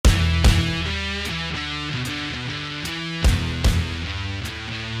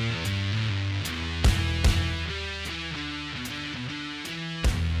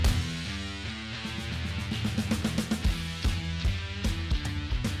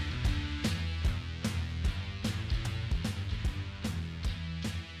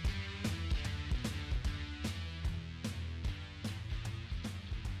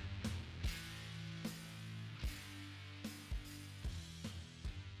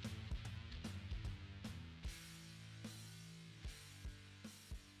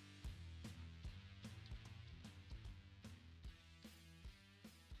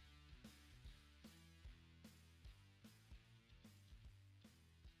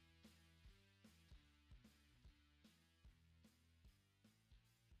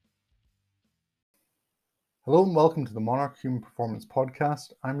Hello and welcome to the Monarch Human Performance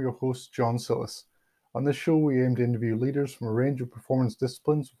Podcast. I'm your host, John Sillis. On this show, we aim to interview leaders from a range of performance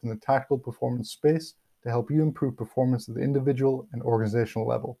disciplines within the tactical performance space to help you improve performance at the individual and organizational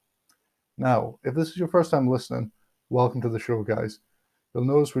level. Now, if this is your first time listening, welcome to the show, guys. You'll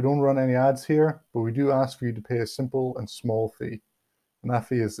notice we don't run any ads here, but we do ask for you to pay a simple and small fee. And that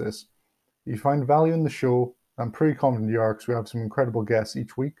fee is this. If you find value in the show, I'm pretty confident you are because we have some incredible guests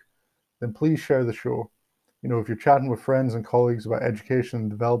each week, then please share the show. If you're chatting with friends and colleagues about education and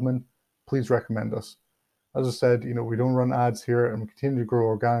development, please recommend us. As I said, we don't run ads here and we continue to grow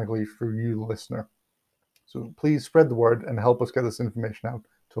organically through you, the listener. So please spread the word and help us get this information out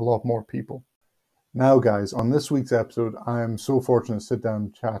to a lot more people. Now, guys, on this week's episode, I am so fortunate to sit down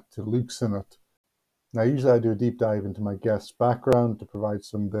and chat to Luke Sinnott. Now, usually I do a deep dive into my guest's background to provide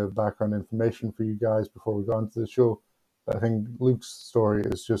some bit of background information for you guys before we go on to the show. But I think Luke's story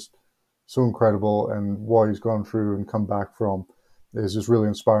is just so incredible, and what he's gone through and come back from is just really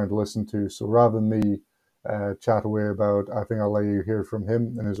inspiring to listen to. So rather than me chat away about, I think I'll let you hear from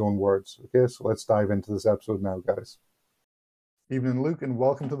him in his own words. Okay, so let's dive into this episode now, guys. Evening, Luke, and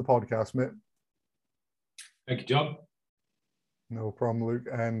welcome to the podcast, mate. Thank you, John. No problem, Luke.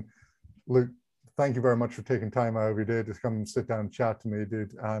 And Luke, thank you very much for taking time out of your day to come and sit down and chat to me,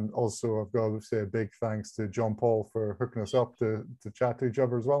 dude. And also, I've got to say a big thanks to John Paul for hooking us up to chat to each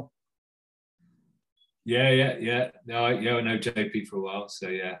other as well. Yeah. No, I know JP for a while, so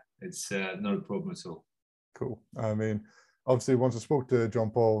yeah, it's not a problem at all. Cool. I mean, obviously, once I spoke to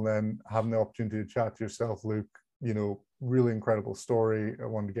John Paul and then having the opportunity to chat to yourself, Luke, really incredible story I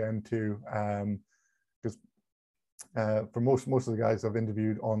wanted to get into. Because for most of the guys I've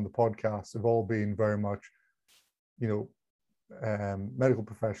interviewed on the podcast have all been very much, medical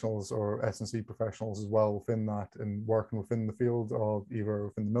professionals or S&C professionals as well within that, and working within the field of either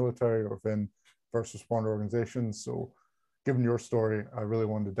within the military or within first responder organizations. So given your story, I really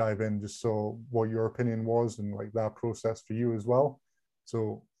wanted to dive in just so what your opinion was and like that process for you as well.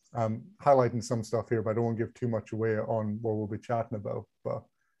 So I'm highlighting some stuff here, but I don't want to give too much away on what we'll be chatting about. But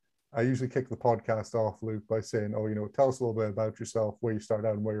I usually kick the podcast off, Luke, by saying, tell us a little bit about yourself, where you started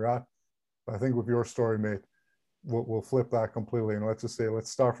out and where you're at. But I think with your story, mate, we'll flip that completely. And let's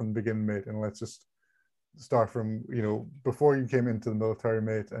start from the beginning, mate. And let's just start from, before you came into the military,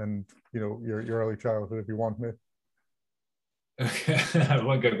 mate, and, your early childhood, if you want, mate. Okay. I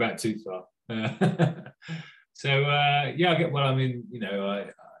won't go back too far. I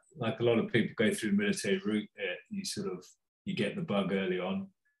like a lot of people go through the military route, you get the bug early on.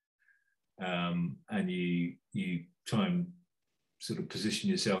 And you try and sort of position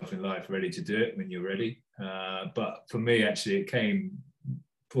yourself in life ready to do it when you're ready. But for me, actually, it came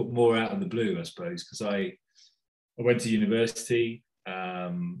put more out of the blue, I suppose, because I went to university,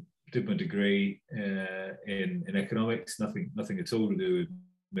 did my degree in economics, nothing at all to do with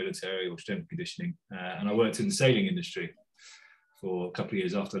military or strength conditioning, and I worked in the sailing industry for a couple of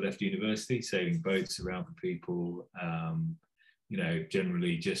years after I left university, sailing boats around for people.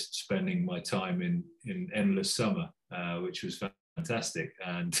 Generally just spending my time in endless summer, which was fantastic.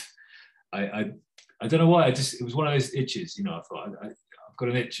 And I don't know why, it was one of those itches, I thought I've got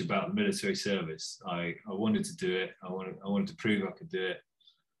an itch about the military service. I wanted to do it. I wanted to prove I could do it.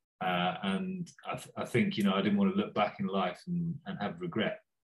 And I think, I didn't want to look back in life and have regret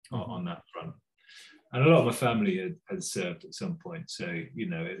on that front. And a lot of my family had served at some point. So,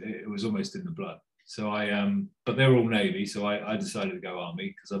 it was almost in the blood. So but they were all Navy, so I decided to go Army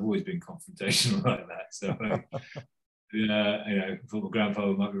because I've always been confrontational like that. So, I thought my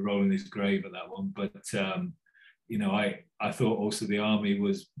grandfather might be rolling his grave at that one. But, I thought also the Army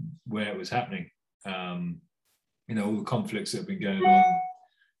was where it was happening. All the conflicts that have been going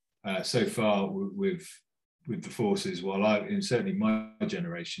on so far with the forces, while certainly my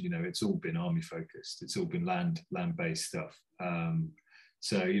generation, it's all been Army focused. It's all been land-based stuff.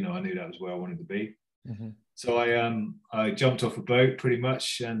 So, I knew that was where I wanted to be. Mm-hmm. So I jumped off a boat pretty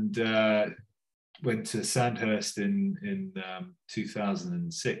much and went to Sandhurst in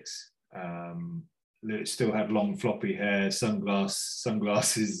 2006. Still had long floppy hair,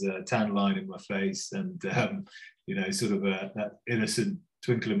 sunglasses, tan line in my face, and sort of that innocent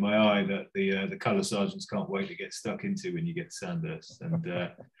twinkle in my eye that the colour sergeants can't wait to get stuck into when you get to Sandhurst. And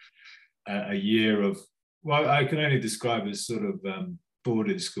a year of, well, I can only describe as sort of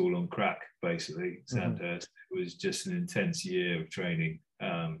boarding school on crack, basically. Sandhurst. Mm-hmm. It was just an intense year of training,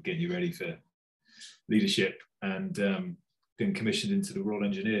 getting you ready for leadership, and been commissioned into the Royal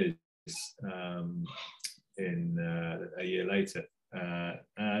Engineers in a year later. And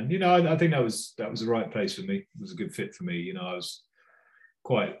I think that was the right place for me. It was a good fit for me. I was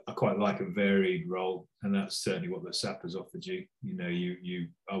I quite like a varied role, and that's certainly what the sappers offered you. You know,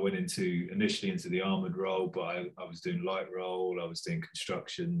 I went initially into the armored role, but I was doing light role, I was doing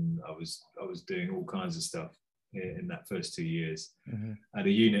construction, I was doing all kinds of stuff in that first 2 years. Mm-hmm. I had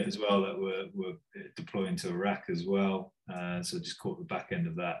a unit as well that were deploying to Iraq as well, so just caught the back end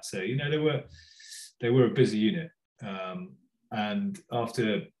of that. So you know, they were a busy unit, and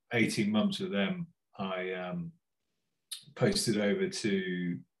after 18 months with them, I posted over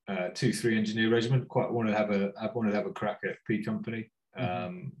to 2-3 Engineer Regiment. I wanted to have a crack at P Company.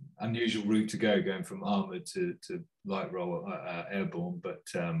 Unusual route to going from armoured to light role airborne, but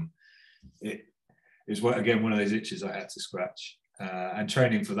it was again one of those itches I had to scratch. And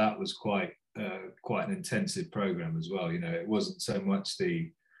training for that was quite an intensive program as well. You know, it wasn't so much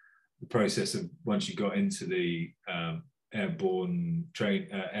the process of once you got into the airborne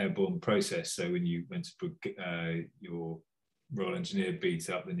process. So when you went to your Royal Engineer beat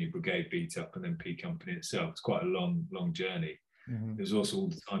up, then your brigade beat up, and then P Company itself. It's quite a long journey. There was also all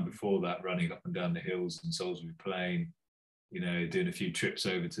the time before that running up and down the hills in Salisbury Plain, you know, doing a few trips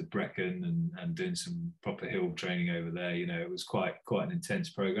over to Brecon and doing some proper hill training over there. You know, it was quite an intense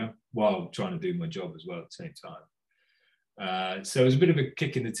program while trying to do my job as well at the same time. So it was a bit of a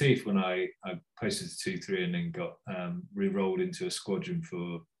kick in the teeth when I posted to 2-3 and then got re-rolled into a squadron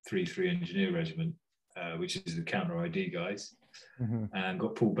for 3-3 Engineer Regiment, which is the counter ID guys, and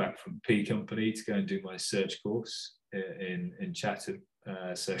got pulled back from P Company to go and do my search course in Chatham.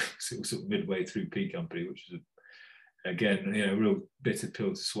 So it was sort of midway through P Company, which was again, you know, a real bitter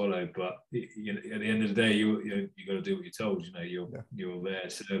pill to swallow. But you know, at the end of the day, you got to do what you're told. You know, you're there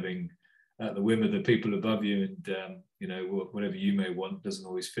serving at the whim of the people above you, and you know, whatever you may want doesn't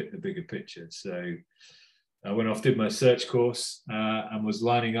always fit the bigger picture. So I went off, did my search course, and was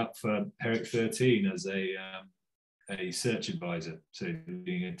lining up for Herrick 13 as a search advisor, so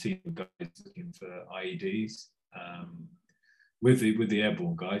leading a team of guys looking for IEDs with the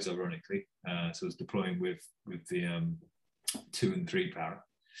airborne guys, ironically. So I was deploying with the 2 and 3 para.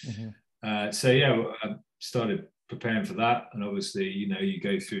 So yeah, I started preparing for that, and obviously, you know, you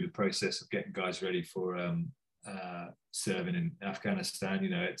go through the process of getting guys ready for serving in Afghanistan. You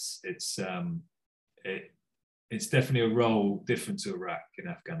know, it's definitely a role different to Iraq in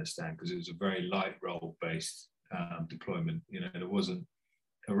Afghanistan, because it was a very light role based deployment. You know,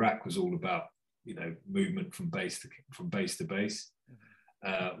 Iraq was all about, you know, movement from base to base,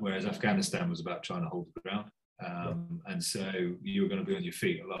 whereas Afghanistan was about trying to hold the ground. And so you were going to be on your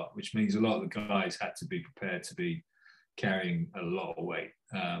feet a lot, which means a lot of the guys had to be prepared to be carrying a lot of weight,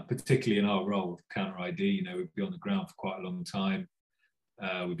 particularly in our role of counter ID. You know, we'd be on the ground for quite a long time.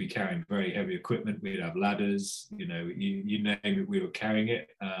 We'd be carrying very heavy equipment. We'd have ladders, you know, you name it, we were carrying it.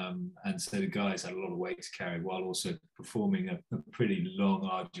 And so the guys had a lot of weight to carry while also performing a pretty long,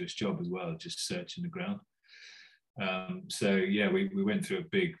 arduous job as well, just searching the ground. So yeah, we went through a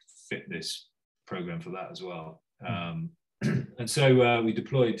big fitness program for that as well. And so we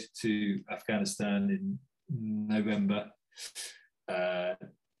deployed to Afghanistan in November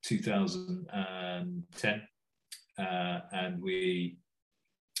 2010. And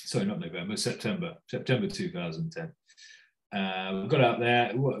September 2010. We got out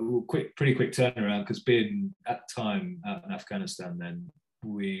there, pretty quick turnaround, because being at the time out in Afghanistan, then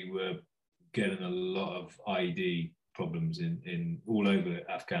we were getting a lot of IED problems in all over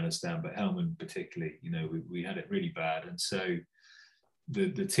Afghanistan, but Helmand particularly. You know, we had it really bad, and so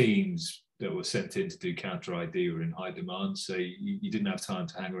the teams that were sent in to do counter ID were in high demand. So you didn't have time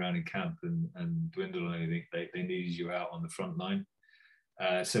to hang around in camp and dwindle on anything. They needed you out on the front line.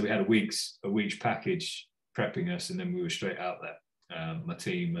 So we had a week's package prepping us, and then we were straight out there. My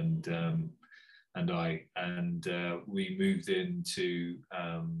team and I, and we moved into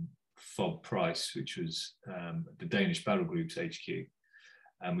FOB Price, which was the Danish Battle Group's HQ,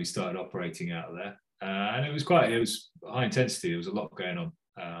 and we started operating out of there. And it was high intensity. There was a lot going on.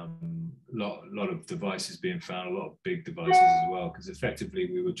 Lot of devices being found, a lot of big devices as well, because effectively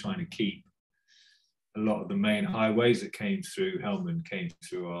we were trying to keep a lot of the main highways that came through Helmand came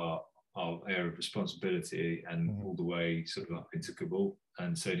through our area of responsibility, and all the way sort of up into Kabul.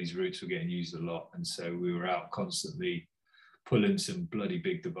 And so these routes were getting used a lot, and so we were out constantly pulling some bloody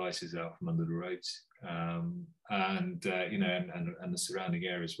big devices out from under the roads, and you know, and the surrounding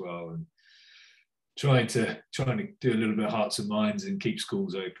area as well, and trying to do a little bit of hearts and minds and keep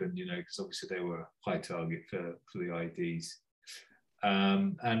schools open, you know, because obviously they were a high target for the IEDs.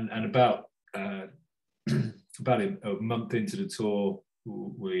 And about a month into the tour,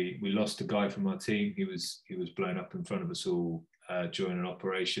 we lost a guy from our team. He was blown up in front of us all during an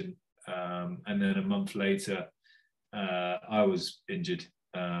operation, and then a month later I was injured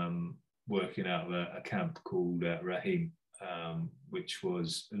working out of a camp called Rahim, which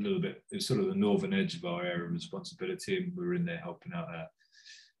was a little bit, it was sort of the northern edge of our area of responsibility, and we were in there helping out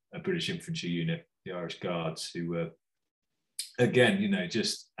a British infantry unit, the Irish Guards, who were, again, you know,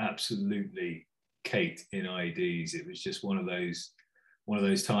 just absolutely caked in IEDs. It was just one of those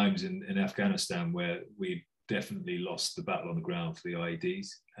times in Afghanistan where we definitely lost the battle on the ground for the IEDs,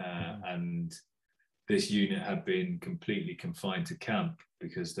 and this unit had been completely confined to camp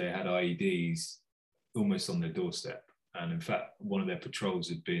because they had IEDs almost on their doorstep. And in fact, one of their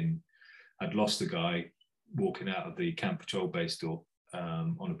patrols had lost a guy walking out of the camp patrol base door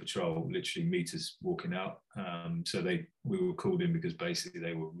on a patrol, literally meters walking out. So we were called in because basically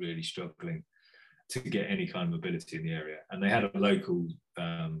they were really struggling to get any kind of mobility in the area. And they had a local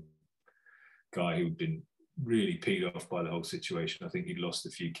guy who'd been really peed off by the whole situation. I think he'd lost a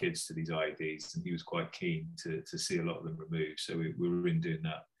few kids to these IEDs, and he was quite keen to see a lot of them removed. So we were in doing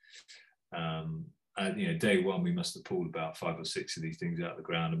that. And you know, day one we must have pulled about 5 or 6 of these things out of the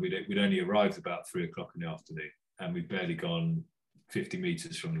ground, and we'd only arrived about 3 o'clock in the afternoon, and we'd barely gone 50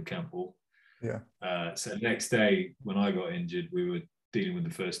 meters from the camp wall. Yeah. So the next day, when I got injured, we were dealing with the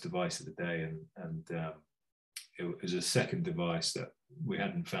first device of the day, and it was a second device that we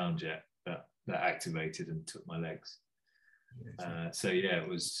hadn't found yet that activated and took my legs. So yeah, it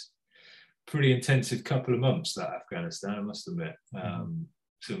was pretty intensive couple of months, that Afghanistan, I must admit.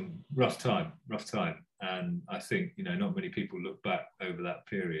 Some rough time, and I think, you know, not many people look back over that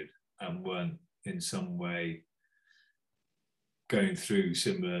period and weren't in some way going through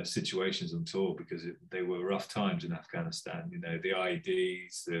similar situations on tour, because they were rough times in Afghanistan. You know, the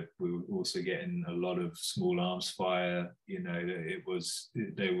IEDs, we were also getting a lot of small arms fire. You know,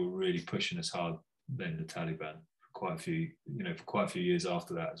 they were really pushing us hard then, the Taliban, for quite a few years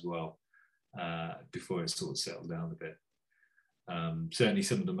after that as well, before it sort of settled down a bit. Certainly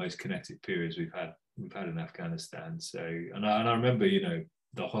some of the most kinetic periods we've had in Afghanistan. So, and I remember, you know,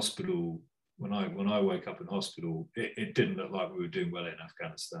 the hospital, when I woke up in hospital, it didn't look like we were doing well in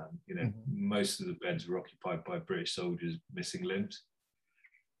Afghanistan. You know, most of the beds were occupied by British soldiers missing limbs,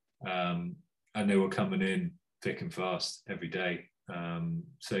 and they were coming in thick and fast every day.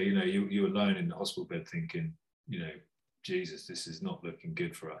 So, you know, you were lying in the hospital bed thinking, you know, Jesus, this is not looking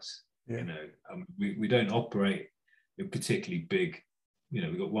good for us. Yeah. You know, we don't operate in particularly big, you know,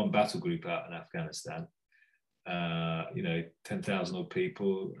 we've got one battle group out in Afghanistan, you know, 10,000 odd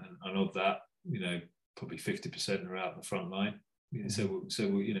people, and of that, you know, probably 50% are out in the front line. So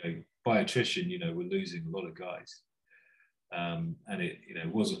you know, by attrition, you know, we're losing a lot of guys, and it, you know,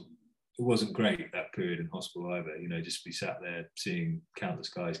 it wasn't great, that period in hospital either. You know, just be sat there seeing countless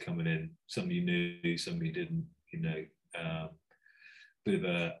guys coming in, some you knew, some you didn't. You know, bit of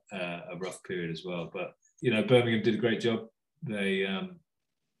a rough period as well. But you know, Birmingham did a great job.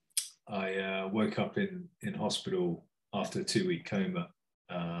 I woke up in hospital after a 2-week coma,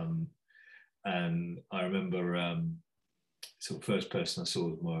 and I remember sort of first person I saw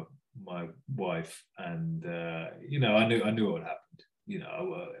was my wife, and you know, I knew what had happened. You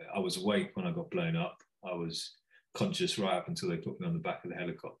know, I was awake when I got blown up. I was conscious right up until they put me on the back of the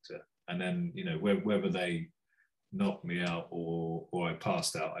helicopter, and then, you know, whether they knocked me out or I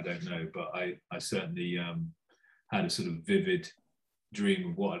passed out, I don't know, but I certainly had a sort of vivid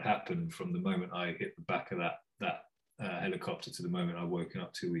dream of what had happened from the moment I hit the back of that helicopter to the moment I woke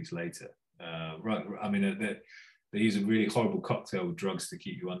up 2 weeks later. Right, I mean, they use a really horrible cocktail of drugs to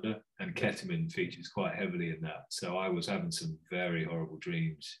keep you under, and ketamine features quite heavily in that. So I was having some very horrible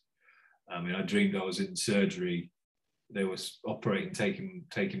dreams. I mean, I dreamed I was in surgery. They were operating,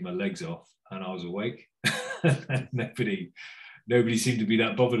 taking my legs off, and I was awake. Nobody seemed to be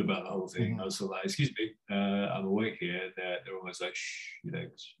that bothered about the whole thing. I was sort of like, excuse me, I'm awake here. They're almost like, shh, you know,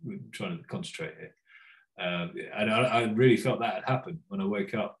 we're trying to concentrate here. And I really felt that had happened when I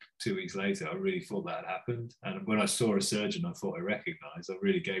woke up 2 weeks later. I really thought that had happened. And when I saw a surgeon I thought I recognized, I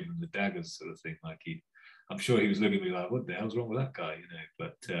really gave him the daggers sort of thing. Like I'm sure he was looking at me like, what the hell's wrong with that guy? You know,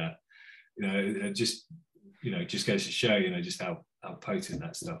 but you know, it just, you know, just goes to show, you know, just how potent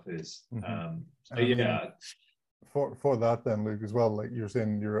that stuff is. So yeah. For that then, Luke, as well, like you're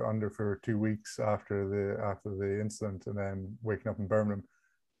saying, you're under for 2 weeks after the incident, and then waking up in Birmingham.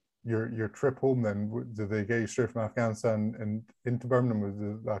 Your trip home then, did they get you straight from Afghanistan and into Birmingham?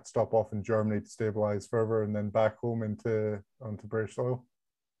 Was that stop off in Germany to stabilize further, and then back home onto British soil?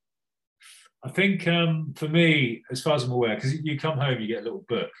 I think for me, as far as I'm aware, because you come home, you get a little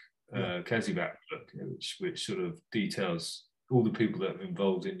book, Kazibak book, which sort of details all the people that are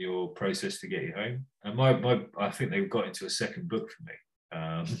involved in your process to get you home. And I think they got into a second book for me.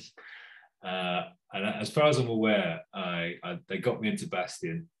 And as far as I'm aware, they got me into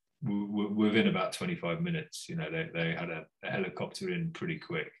Bastion within about 25 minutes. You know, they had a helicopter in pretty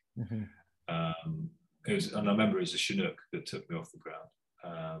quick. Mm-hmm. And I remember it was a Chinook that took me off the ground.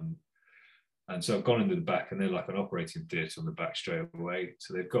 And so I've gone into the back, and they're like an operating theatre on the back straight away.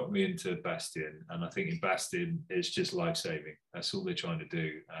 So they've got me into Bastion, and I think in Bastion it's just life-saving. That's all they're trying to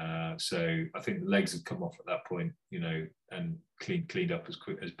do. So I think the legs have come off at that point, you know, and cleaned up as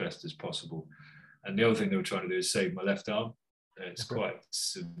best as possible. And the other thing they were trying to do is save my left arm. It's quite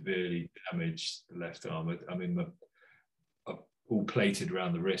severely damaged, the left arm. I mean, all plated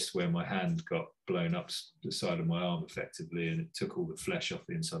around the wrist where my hand got blown up the side of my arm effectively, and it took all the flesh off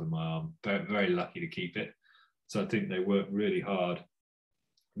the inside of my arm. Very, very lucky to keep it. So I think they worked really hard,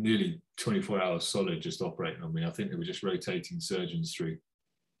 nearly 24 hours solid, just operating on me. I think they were just rotating surgeons through,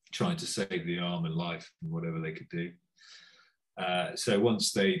 trying to save the arm and life and whatever they could do. So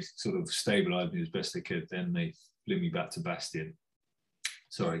once they'd sort of stabilised me as best they could, then they flew me back to Birmingham.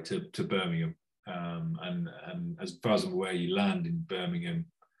 And as far as I'm aware, you land in Birmingham,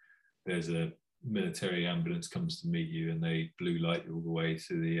 there's a military ambulance comes to meet you, and they blue light you all the way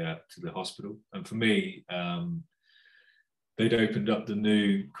to the hospital. And for me, they'd opened up the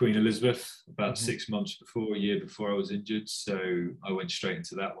new Queen Elizabeth about 6 months before, a year before I was injured. So I went straight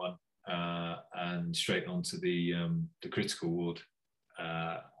into that one, and straight onto the critical ward,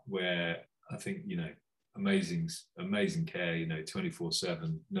 where I think, you know, amazing care, you know,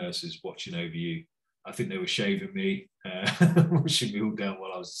 24/7 nurses watching over you. I think they were shaving me, washing me all down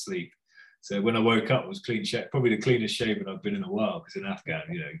while I was asleep. So when I woke up, I was clean shaved, probably the cleanest shaven I've been in a while, because in Afghan,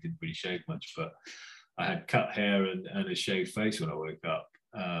 you know, you didn't really shave much, but I had cut hair and a shaved face when I woke up.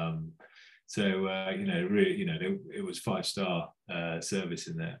 You know, really, you know, it was 5-star service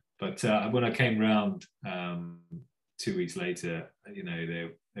in there. But when I came round 2 weeks later, you know,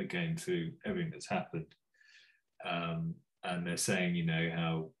 they're going through everything that's happened. And they're saying, you know,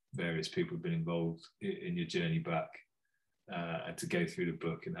 how various people have been involved in your journey back, and to go through the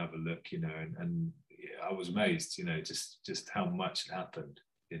book and have a look, you know, and I was amazed, you know, just how much had happened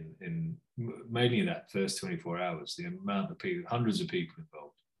in mainly in that first 24 hours, the amount of people, hundreds of people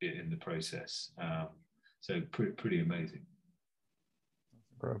involved in the process. So pretty amazing.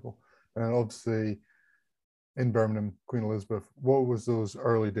 Incredible. And obviously, in Birmingham, Queen Elizabeth, what was those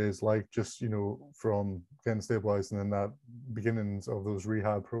early days like, just, you know, from getting stabilized and then that beginnings of those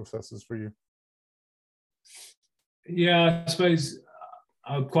rehab processes for you? Yeah, I suppose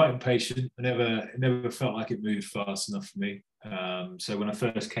I'm quite impatient. It never felt like it moved fast enough for me. So when I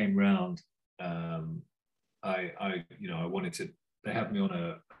first came round, I wanted to, they had me on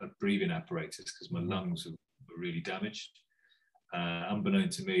a breathing apparatus because my lungs were really damaged. Unbeknown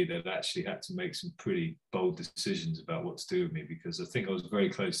to me, they'd actually had to make some pretty bold decisions about what to do with me, because I think I was very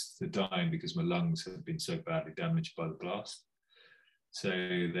close to dying because my lungs had been so badly damaged by the blast. So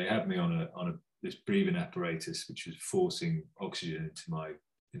they had me on this breathing apparatus, which was forcing oxygen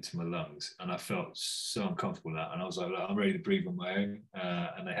into my lungs, and I felt so uncomfortable with that. And I was like, I'm ready to breathe on my own.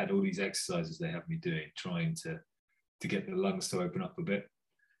 And they had all these exercises they had me doing, trying to get the lungs to open up a bit.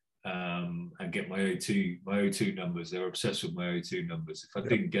 And get my O2 numbers. They were obsessed with my O2 numbers. If I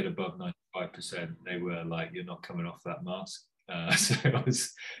didn't get above 95%, they were like, "You're not coming off that mask." So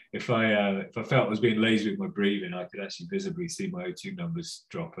if I felt I was being lazy with my breathing, I could actually visibly see my O2 numbers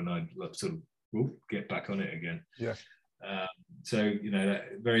drop, and I'd sort of get back on it again. Yeah. So you know,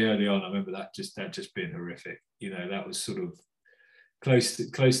 very early on, I remember that just being horrific. You know, that was sort of close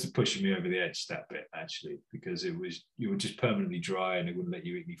to pushing me over the edge that bit, actually, because you were just permanently dry, and it wouldn't let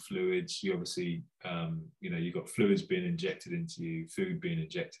you eat any fluids. You obviously, you know, you got fluids being injected into you, food being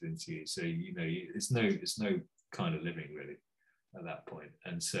injected into you. So you know, it's no kind of living really at that point.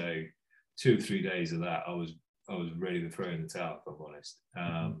 And so 2 or 3 days of that, I was ready to throw in the towel, if I'm honest.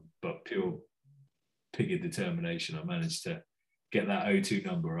 But pure piggy determination, I managed to get that O2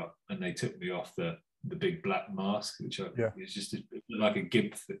 number up, and they took me off the big black mask, which was just like a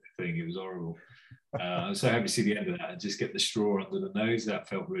gimp thing. It was horrible. I was so happy to see the end of that and just get the straw under the nose. That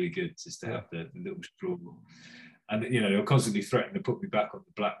felt really good, just to have the little straw. And you know, they were constantly threatening to put me back on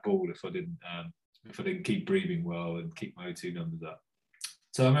the black ball if I didn't keep breathing well and keep my O2 numbers up.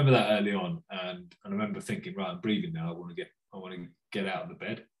 So I remember that early on, and I remember thinking, right, I'm breathing now. I want to get out of the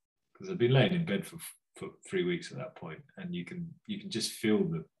bed, because I'd been laying in bed for 3 weeks at that point, and you can just feel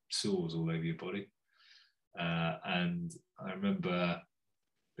the sores all over your body. And I remember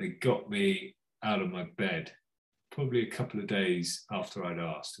they got me out of my bed probably a couple of days after I'd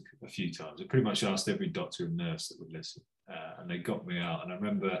asked a few times. I pretty much asked every doctor and nurse that would listen, and they got me out. And I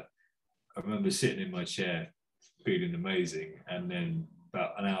remember sitting in my chair feeling amazing, and then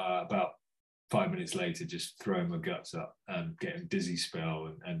about 5 minutes later, just throwing my guts up and getting dizzy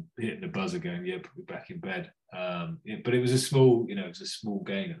spell and hitting the buzzer, going, "Yeah, put me back in bed." But it was a small, it was a small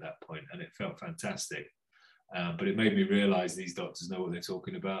gain at that point, and it felt fantastic. But it made me realise these doctors know what they're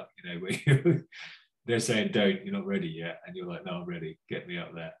talking about. Where they're saying, "Don't, you're not ready yet," and you're like, "No, I'm ready. Get me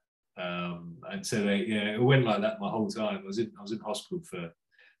up there." And so it went like that my whole time. I was in hospital for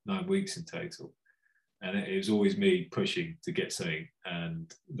 9 weeks in total, and it was always me pushing to get something,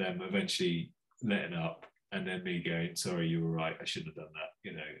 and them eventually letting up, and then me going, "Sorry, you were right. I shouldn't have done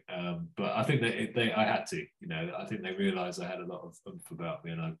that." But I think that I had to. I think they realised I had a lot of oomph about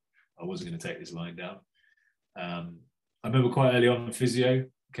me, and I wasn't going to take this lying down. I remember quite early on, physio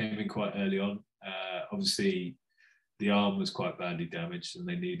came in quite early on. Obviously, the arm was quite badly damaged, and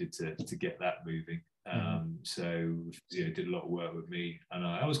they needed to get that moving. So physio did a lot of work with me, and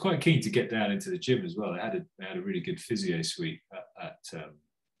I was quite keen to get down into the gym as well. They had a really good physio suite at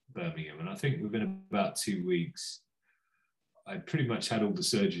Birmingham, and I think within about 2 weeks, I pretty much had all the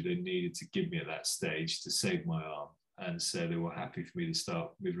surgery they needed to give me at that stage to save my arm, and so they were happy for me to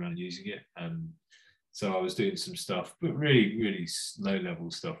start moving around using it. And so I was doing some stuff, but really, really low level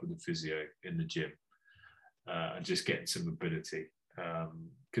stuff with the physio in the gym, and just getting some mobility.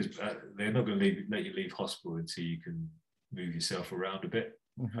 Because they're not going to let you leave hospital until you can move yourself around a bit.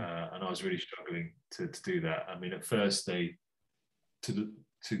 And I was really struggling to do that. I mean, at first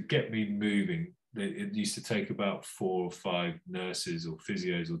to get me moving, it used to take about 4 or 5 nurses or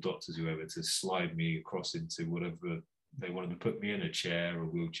physios or doctors, whoever, to slide me across into whatever they wanted to put me in, a chair or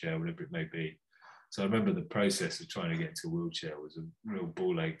wheelchair, whatever it may be. So I remember the process of trying to get into a wheelchair was a real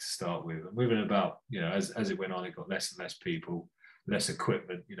ball ache to start with. And within about, as it went on, it got less and less people, less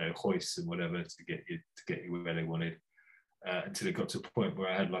equipment, hoists and whatever to get you where they wanted, until it got to a point where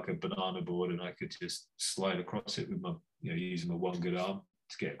I had like a banana board and I could just slide across it with my, using my one good arm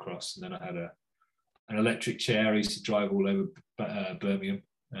to get across. And then I had an electric chair. I used to drive all over Birmingham.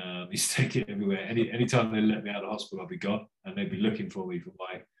 I used to take it everywhere. Anytime they let me out of hospital, I'd be gone, and they'd be looking for me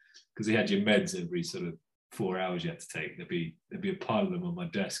because they had your meds every sort of 4 hours you had to take. There'd be a pile of them on my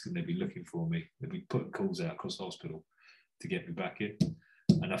desk, and they'd be looking for me. They'd be putting calls out across the hospital to get me back in.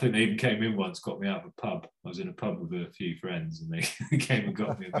 And I think they even came in once, got me out of a pub. I was in a pub with a few friends, and they came and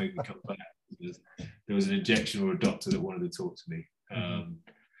got me and made me come back. There was an injection or a doctor that wanted to talk to me.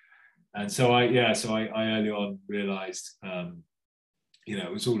 And so I early on realised,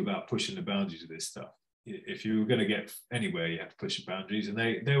 it was all about pushing the boundaries of this stuff. If you were going to get anywhere, you have to push the boundaries. And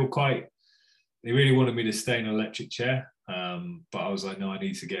they really wanted me to stay in an electric chair. But I was like, no, I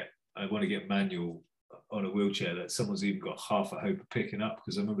want to get manual on a wheelchair that someone's even got half a hope of picking up.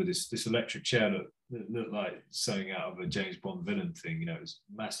 Because I remember this electric chair that looked like something out of a James Bond villain thing. It was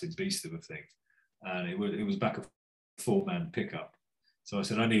a massive beast of a thing. And it was back a 4-man pickup. So I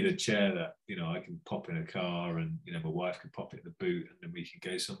said, I need a chair that, I can pop in a car, and, my wife can pop it in the boot, and then we can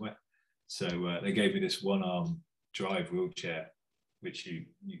go somewhere. So they gave me this one-arm drive wheelchair, which you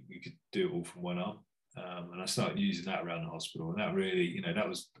could do it all from one arm. And I started using that around the hospital. And that really, that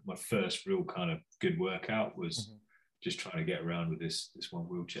was my first real kind of good workout, was just trying to get around with this one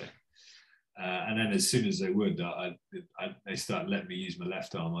wheelchair. And then as soon as they would, they started letting me use my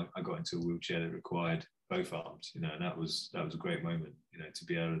left arm. I got into a wheelchair that required both arms, and that was a great moment, to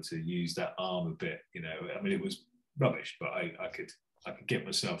be able to use that arm a bit. I mean, it was rubbish, but I could get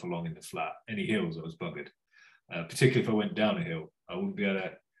myself along in the flat. Any hills, I was buggered. Particularly if I went down a hill, I wouldn't be able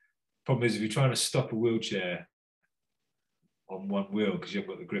to. Problem is, if you're trying to stop a wheelchair on one wheel because you've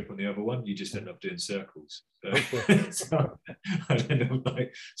got the grip on the other one, you just end up doing circles. So I'd end up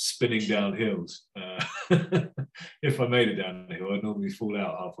like spinning down hills. If I made it down the hill, I'd normally fall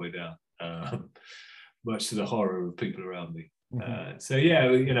out halfway down, much to the horror of people around me. So yeah,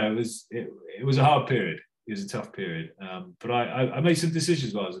 it was a hard period. It was a tough period. But I made some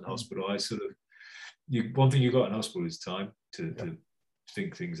decisions while I was in hospital. I sort of, one thing you got in hospital is time to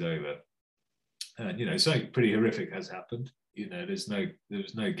think things over. And something pretty horrific has happened. There was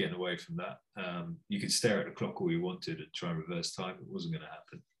no getting away from that. You could stare at the clock all you wanted and try and reverse time. It wasn't going to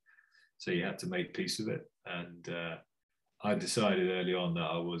happen. So you had to make peace with it. And I decided early on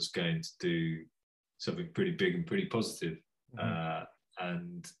that I was going to do something pretty big and pretty positive.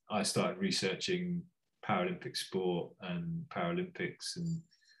 And I started researching Paralympic sport and Paralympics,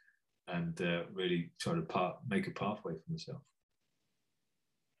 and really try to make a pathway for myself.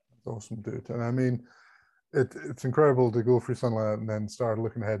 Awesome, dude. And I mean, it's incredible to go through something like that and then start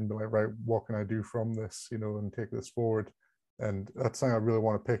looking ahead and be like, right, what can I do from this, and take this forward. And that's something I really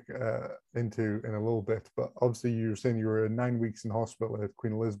want to pick into in a little bit. But obviously, you were saying you were 9 weeks in hospital at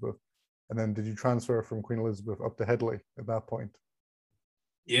Queen Elizabeth, and then did you transfer from Queen Elizabeth up to Headley at that point?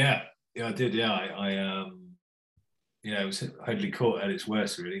 Yeah. Yeah, I did. Yeah, it was Headley Court at its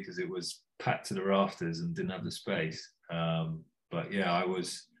worst, really, because it was packed to the rafters and didn't have the space. But yeah, I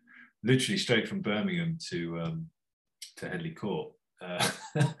was literally straight from Birmingham to Headley Court,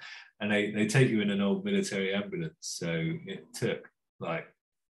 and they take you in an old military ambulance, so it took like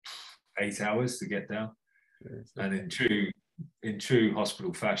 8 hours to get down. And in true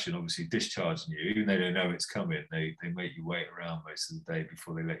hospital fashion, obviously discharging you, even though they know it's coming, they make you wait around most of the day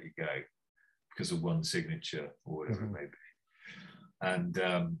before they let you go because of one signature or whatever it may be. And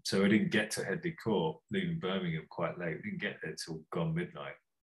so I didn't get to Headley Court, leaving Birmingham quite late. We didn't get there till gone midnight.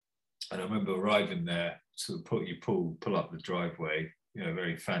 And I remember arriving there, sort of pull up the driveway,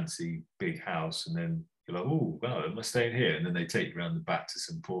 very fancy big house, and then you're like, oh, wow, am I staying here? And then they take you around the back to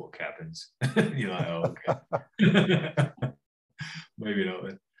some porter cabins. You're like, oh, okay. Maybe not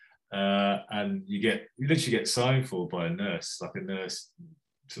then. And you literally get signed for by a nurse, like a nurse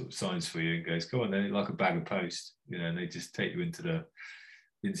sort of signs for you and goes, come on, then, like a bag of post, and they just take you into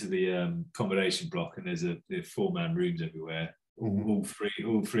the accommodation block, and there's 4-man rooms everywhere. All three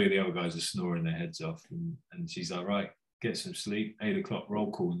of the other guys are snoring their heads off, and she's like, right, get some sleep, 8 o'clock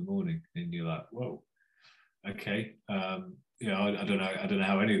roll call in the morning. And you're like, whoa, okay. I don't know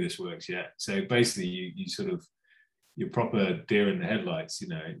how any of this works yet. So basically you sort of, you're proper deer in the headlights,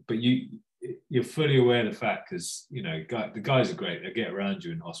 but you're fully aware of the fact, because the guys are great. They get around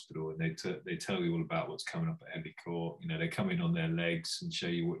you in hospital, and they tell you all about what's coming up at Headley Court. They come in on their legs and show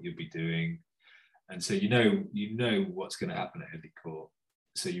you what you'll be doing. And so you know what's going to happen at Headley Court.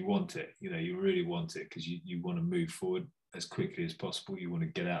 So you want it, you really want it, because you want to move forward as quickly as possible. You want to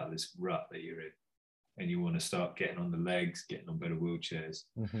get out of this rut that you're in, and you want to start getting on the legs, getting on better wheelchairs.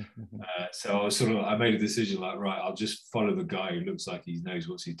 So I made a decision, like, right, I'll just follow the guy who looks like he knows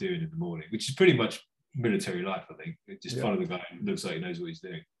what he's doing in the morning, which is pretty much military life, I think. Just follow the guy who looks like he knows what he's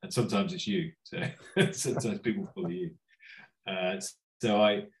doing. And sometimes it's you. So sometimes people follow you. So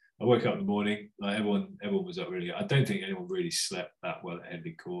I woke up in the morning, like everyone was up really. I don't think anyone really slept that well at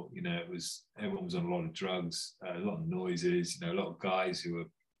Headley Court. Everyone was on a lot of drugs, a lot of noises, a lot of guys who were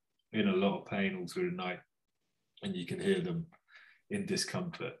in a lot of pain all through the night, and you can hear them in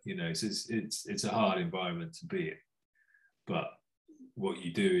discomfort. So it's a hard environment to be in. But what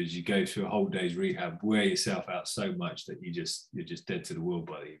you do is you go through a whole day's rehab, wear yourself out so much that you're just dead to the world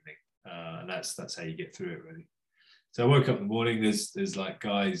by the evening, and that's how you get through it, really. So I woke up in the morning. There's like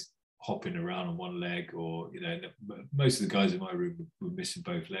guys hopping around on one leg, or most of the guys in my room were missing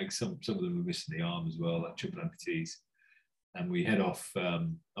both legs. Some of them were missing the arm as well, like triple amputees. And we head off. I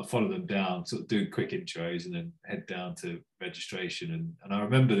follow them down, sort of do quick intros, and then head down to registration. And I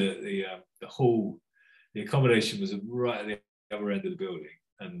remember that the hall, the accommodation was right at the other end of the building,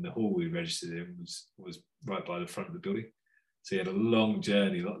 and the hall we registered in was right by the front of the building. So you had a long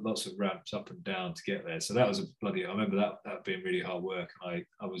journey, lots of ramps up and down to get there. So that was I remember that being really hard work. And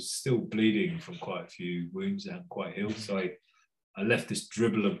I was still bleeding from quite a few wounds and quite ill. So I left this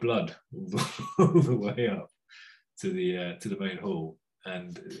dribble of blood all the way up to the main hall.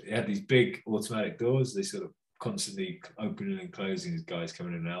 And it had these big automatic doors. They sort of constantly opening and closing as guys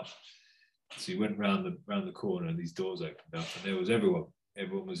coming in and out. So you went round the corner, and these doors opened up, and there was everyone.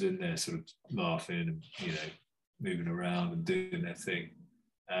 Everyone was in there sort of laughing and, moving around and doing their thing.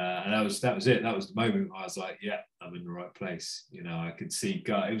 And that was it. That was the moment I was like, yeah, I'm in the right place. I could see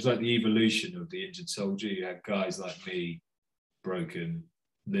guys. It was like the evolution of the injured soldier. You had guys like me, broken,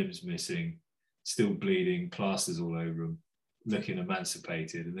 limbs missing, still bleeding, plasters all over them, looking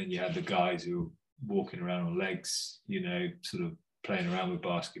emancipated. And then you had the guys who were walking around on legs, sort of playing around with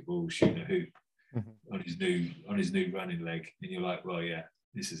basketball, shooting a hoop on his new running leg. And you're like, well, yeah,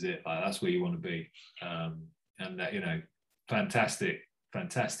 this is it. Like, that's where you want to be. And that, fantastic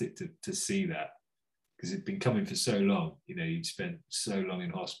to see that, because it'd been coming for so long. You'd spent so long in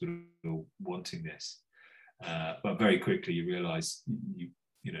hospital wanting this, but very quickly you realise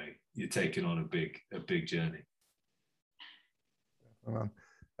you're taking on a big journey.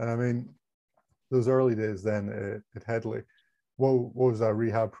 And I mean, those early days then at Headley, what was that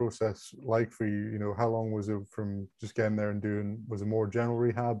rehab process like for you? How long was it from just getting there and was it more general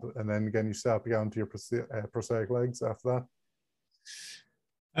rehab, and then getting you set up again to your prosthetic legs after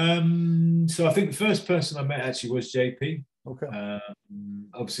that? So I think the first person I met actually was JP. Okay.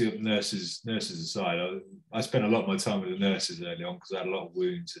 Obviously, nurses aside, I spent a lot of my time with the nurses early on, because I had a lot of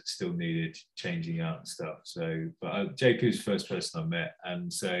wounds that still needed changing out and stuff. So, but JP was the first person I met,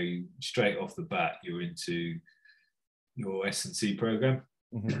 and so straight off the bat, you're into your S&C program.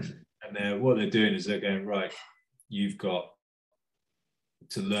 And what they're doing is they're going, right, you've got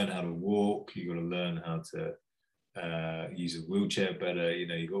to learn how to walk, you've got to learn how to use a wheelchair better. You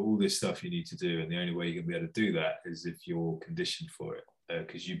know, you've got all this stuff you need to do, and the only way you're going to be able to do that is if you're conditioned for it,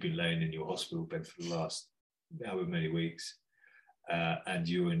 because you've been laying in your hospital bed for the last however many weeks, and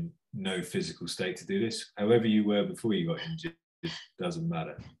you're in no physical state to do this. However you were before you got injured, it doesn't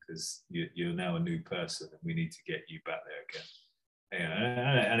matter, because you're now a new person, and we need to get you back there again.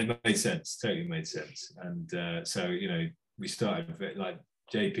 Yeah, and it made sense, totally made sense. And so, you know, we started, like,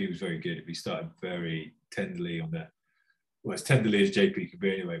 JP was very good. We started very tenderly on well, as tenderly as JP could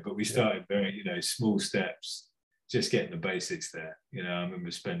be anyway, but we started very, you know, small steps, just getting the basics there. You know, I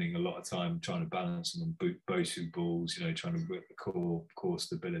remember spending a lot of time trying to balance them on Bosu balls, you know, trying to work the core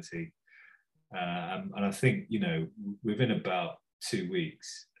stability. And I think, you know, within about 2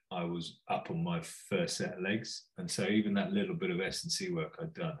 weeks, I was up on my first set of legs. And so even that little bit of S&C work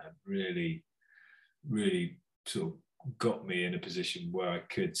I'd done had really, really sort of got me in a position where I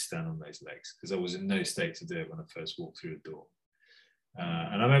could stand on those legs, because I was in no state to do it when I first walked through the door.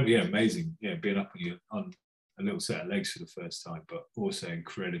 And I remember, yeah, amazing, yeah, being up on a little set of legs for the first time, but also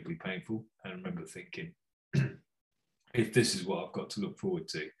incredibly painful. And I remember thinking, if this is what I've got to look forward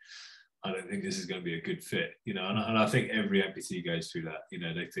to, I don't think this is going to be a good fit, you know. And I think every amputee goes through that. You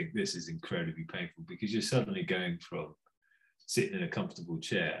know, they think this is incredibly painful, because you're suddenly going from sitting in a comfortable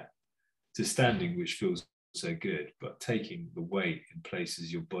chair to standing, which feels so good, but taking the weight in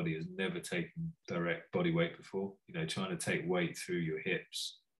places your body has never taken direct body weight before. You know, trying to take weight through your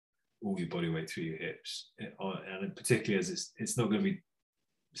hips, all your body weight through your hips, and particularly as it's not going to be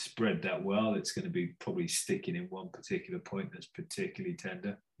spread that well, it's going to be probably sticking in one particular point that's particularly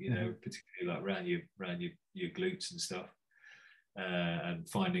tender, you know, particularly like around your glutes and stuff, and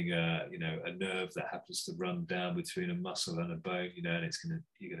finding a nerve that happens to run down between a muscle and a bone, you know, and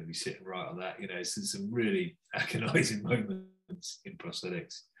you're going to be sitting right on that, you know. So there's some really agonizing moments in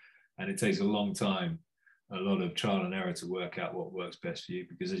prosthetics, and it takes a long time, a lot of trial and error to work out what works best for you,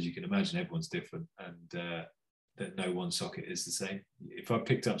 because as you can imagine, everyone's different, and that no one socket is the same. If I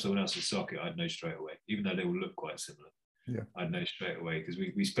picked up someone else's socket, I'd know straight away, even though they will look quite similar. Yeah, I'd know straight away, because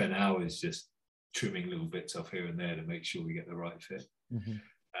we spend hours just trimming little bits off here and there to make sure we get the right fit.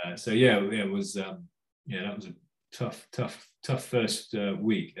 So it was that was a tough first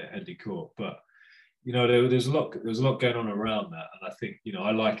week at Headley Court, but you know, there's a lot going on around that, and I think, you know,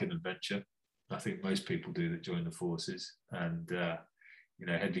 I like an adventure. I think most people do that join the forces, and you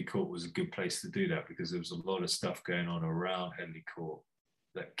know, Headley Court was a good place to do that, because there was a lot of stuff going on around Headley Court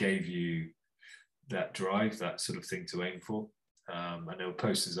that gave you that drive, that sort of thing to aim for. And there were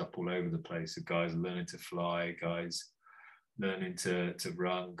posters up all over the place of guys learning to fly, guys learning to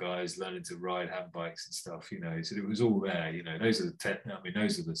run, guys learning to ride hand bikes and stuff, you know. So it was all there, you know. Those are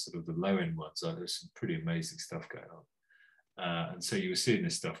the sort of the low end ones. There's some pretty amazing stuff going on. And so you were seeing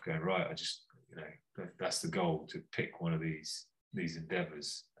this stuff going, right, I just, you know, that's the goal, to pick one of these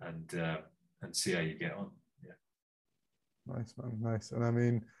endeavors and see how you get on. Yeah. Nice, man, nice. And I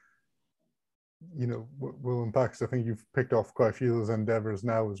mean, you know, we'll unpack, because I think you've picked off quite a few of those endeavors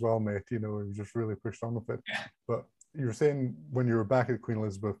now as well, mate. You know, you've just really pushed on with it. Yeah. But you were saying when you were back at Queen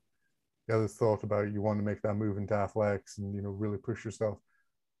Elizabeth, you had this thought about you want to make that move into athletics and, you know, really push yourself.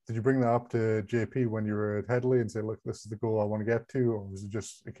 Did you bring that up to JP when you were at Headley and say, look, this is the goal I want to get to? Or was it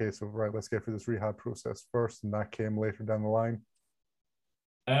just a case of, right, let's get through this rehab process first, and that came later down the line?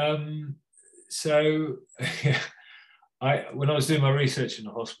 So when I was doing my research in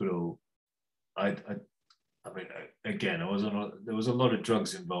the hospital, I mean, again, there was a lot of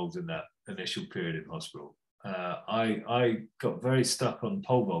drugs involved in that initial period in hospital. I got very stuck on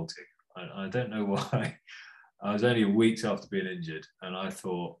pole vaulting. I don't know why. I was only weeks after being injured, and I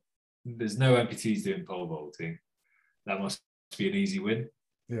thought, there's no amputees doing pole vaulting. That must be an easy win.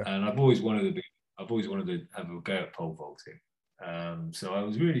 Yeah. And I've always wanted to have a go at pole vaulting. So I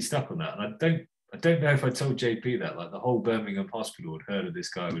was really stuck on that, and I don't know if I told JP that, like, the whole Birmingham hospital had heard of this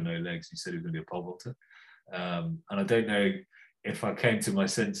guy with no legs who said he was going to be a pole vaulter. And I don't know if I came to my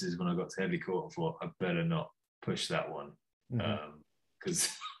senses when I got to Headley Court and thought, I better not push that one, because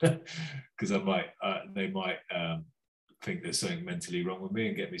they might think there's something mentally wrong with me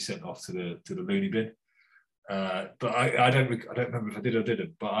and get me sent off to the loony bin. But I don't remember if I did or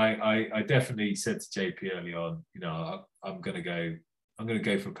didn't. But I definitely said to JP early on, you know, I'm going to go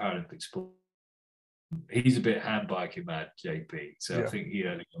for Paralympic sport. He's a bit hand biking mad, JP. So yeah. I think he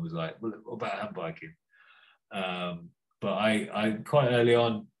early on was like, well, what about hand biking? But I quite early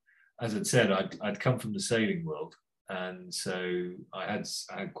on, as I'd said, I'd come from the sailing world, and so I had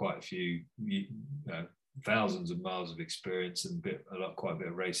quite a few, you know, thousands of miles of experience and quite a bit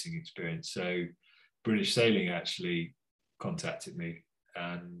of racing experience. So British Sailing actually contacted me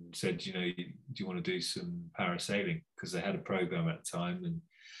and said, you know, do you want to do some parasailing? Because they had a program at the time,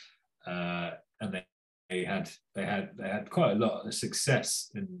 and they had quite a lot of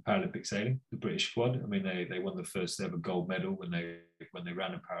success in Paralympic sailing. The British squad. I mean, they won the first ever gold medal when they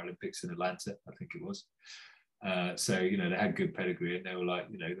ran the Paralympics in Atlanta, I think it was. So, you know, they had good pedigree, and they were like,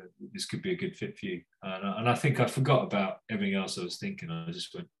 you know, this could be a good fit for you. And I think I forgot about everything else I was thinking. I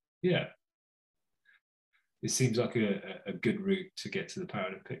just went, yeah, it seems like a good route to get to the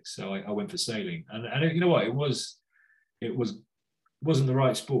Paralympics. So I went for sailing, and you know what, it wasn't the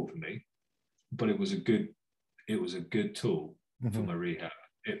right sport for me, but it was a good tool for my rehab.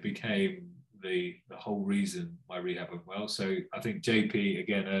 It became the whole reason my rehab went well. So I think JP,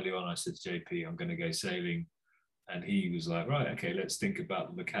 again, early on, I said to JP, I'm going to go sailing. And he was like, right, okay, let's think about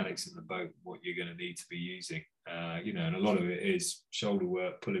the mechanics in the boat, what you're going to need to be using. You know, and a lot of it is shoulder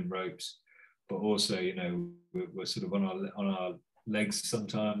work, pulling ropes, but also, you know, we're sort of on our legs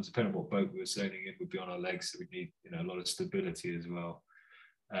sometimes, depending on what boat we were sailing in, we'd be on our legs. So we need, you know, a lot of stability as well.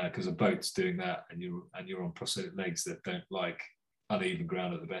 Because a boat's doing that, and you're on prosthetic legs that don't like uneven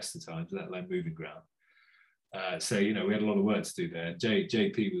ground at the best of times, let alone moving ground. So, you know, we had a lot of work to do there.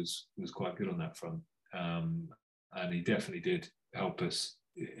 JP was quite good on that front. And he definitely did help us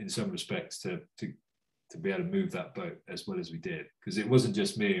in some respects to be able to move that boat as well as we did. Because it wasn't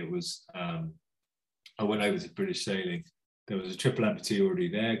just me, it was, I went over to British Sailing. There was a triple amputee already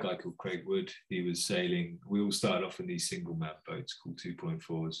there, a guy called Craig Wood. He was sailing. We all started off in these single man boats called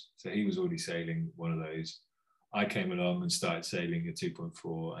 2.4s. So he was already sailing one of those. I came along and started sailing a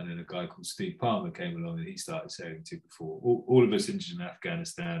 2.4. And then a guy called Steve Palmer came along and he started sailing 2.4. All of us injured in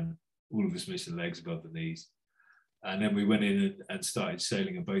Afghanistan, all of us missing legs above the knees. And then we went in and started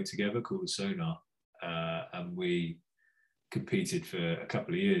sailing a boat together called the Sonar. And we competed for a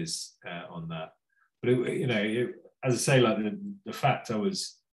couple of years on that. But, as I say, like the fact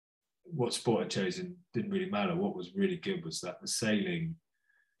what sport I'd chosen didn't really matter. What was really good was that the sailing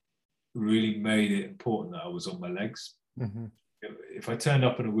really made it important that I was on my legs. Mm-hmm. If I turned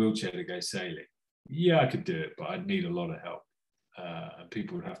up in a wheelchair to go sailing, yeah, I could do it, but I'd need a lot of help. And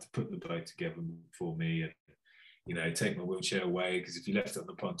people would have to put the boat together for me and, you know, take my wheelchair away, because if you left it on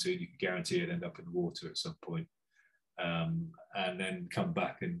the pontoon, you could guarantee it'd end up in the water at some point. And then come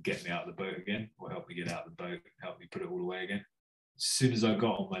back and get me out of the boat again, or help me get out of the boat, help me put it all away again. As soon as I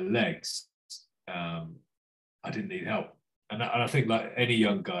got on my legs, I didn't need help. And I think, like any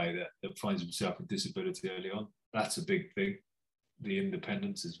young guy that finds himself with disability early on, that's a big thing. The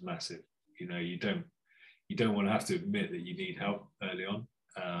independence is massive. You know, you don't want to have to admit that you need help early on.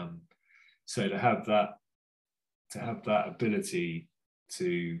 So to have that ability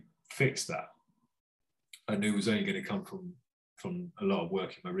to fix that, I knew was only going to come from a lot of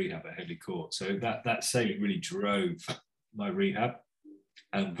work in my rehab at Headley Court. So that sailing really drove my rehab.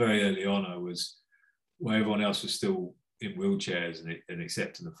 And very early on, I was, where everyone else was still in wheelchairs and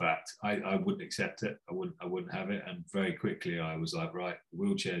accepting the fact, I wouldn't accept it. I wouldn't have it. And very quickly I was like, right, the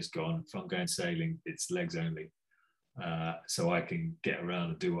wheelchair's gone. If I'm going sailing, it's legs only. So I can get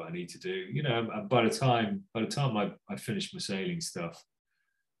around and do what I need to do. You know, and by the time I finished my sailing stuff,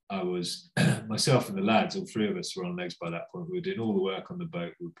 I was, myself and the lads, all three of us were on legs by that point. We were doing all the work on the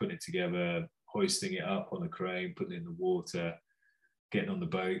boat. We were putting it together, hoisting it up on a crane, putting it in the water, getting on the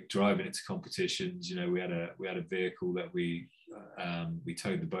boat, driving it to competitions. You know, we had a vehicle that we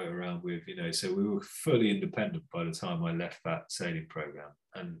towed the boat around with, you know, so we were fully independent by the time I left that sailing program.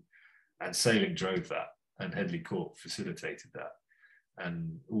 And sailing drove that, and Headley Court facilitated that.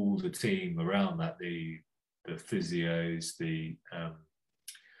 And all the team around that, the physios, the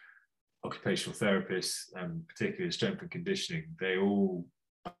occupational therapists, and particularly strength and conditioning, they all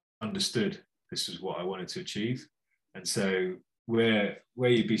understood this was what I wanted to achieve. And so where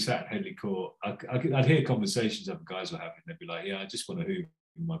you'd be sat at Headley Court, I'd hear conversations other guys were having. They'd be like, yeah, I just want to hoover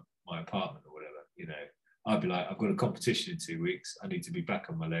my apartment or whatever. You know, I'd be like, I've got a competition in 2 weeks. I need to be back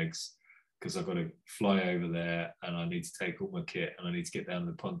on my legs because I've got to fly over there, and I need to take all my kit, and I need to get down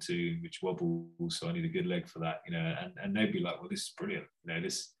the pontoon, which wobbles, so I need a good leg for that. You know, and they'd be like, well, this is brilliant. You know,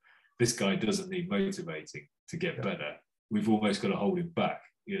 this guy doesn't need motivating to get better. We've almost got to hold him back,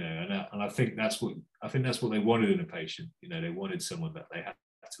 you know, and I think that's what they wanted in a patient. You know, they wanted someone that they had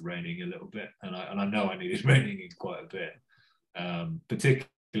to rein in a little bit, and I know I needed reining in quite a bit.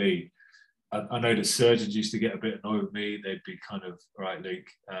 Particularly, I know that surgeons used to get a bit annoyed with me. They'd be kind of, right, Luke,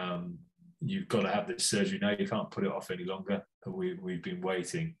 you've got to have this surgery now. You can't put it off any longer. We've been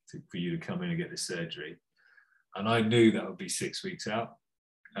waiting for you to come in and get this surgery, and I knew that would be 6 weeks out.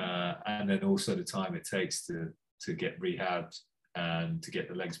 And then also the time it takes to get rehabbed and to get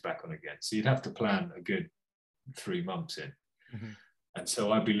the legs back on again. So you'd have to plan a good 3 months in. Mm-hmm. And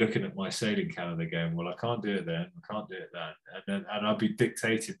so I'd be looking at my sailing calendar going, well, I can't do it then, I can't do it then. And I'd be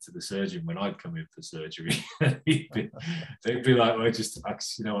dictated to the surgeon when I'd come in for surgery. they'd be like, well,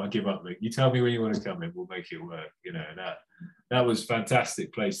 I give up. Luke. You tell me when you want to come in, we'll make it work. And that was a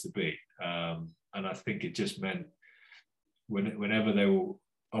fantastic place to be. And I think it just meant whenever they were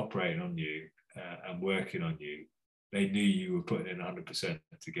operating on you and working on you, they knew you were putting in 100%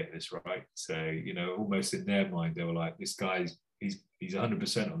 to get this right. So, almost in their mind, they were like, this guy's, he's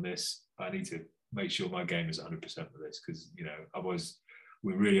 100% on this. I need to make sure my game is 100% for this, because otherwise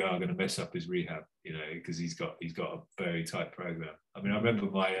we really are going to mess up his rehab. Because he's got a very tight program. I mean, I remember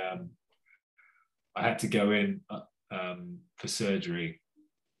I had to go in for surgery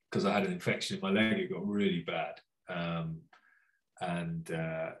because I had an infection in my leg. It got really bad, and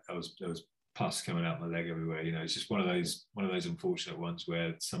there was pus coming out my leg everywhere. It's just one of those unfortunate ones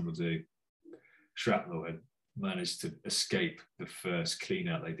where some of the shrapnel had managed to escape the first clean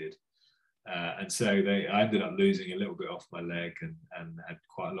out they did, and so I ended up losing a little bit off my leg and had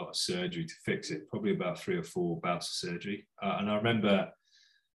quite a lot of surgery to fix it, probably about 3 or 4 bouts of surgery. And I remember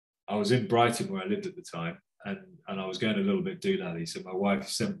I was in Brighton where I lived at the time, and I was going a little bit doolally, so my wife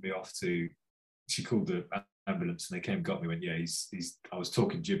sent me off she called the ambulance and they came and got me when I was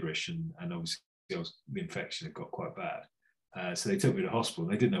talking gibberish, and obviously the infection had got quite bad. So they took me to hospital.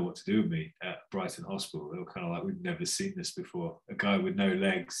 They didn't know what to do with me at Brighton Hospital. They were kind of like, we've never seen this before. A guy with no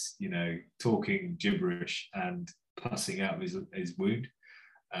legs, talking gibberish and pussing out his wound.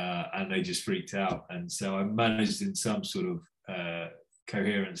 And they just freaked out. And so I managed in some sort of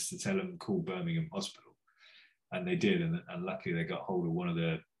coherence to tell them, call Birmingham Hospital. And they did. And luckily they got hold of one of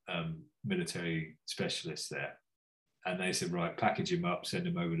the military specialists there. And they said, right, package him up, send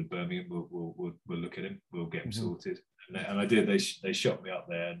him over to Birmingham. We'll look at him. We'll get him sorted. And I did. They shot me up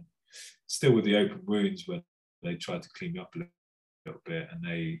there, and still with the open wounds when they tried to clean me up a little bit, and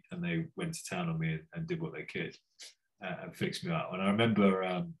they went to town on me and did what they could and fixed me up. And I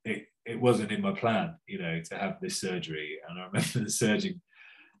remember it wasn't in my plan, to have this surgery. And I remember the surgeon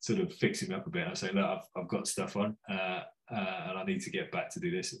sort of fixing me up a bit. I say, look, I've got stuff on, and I need to get back to do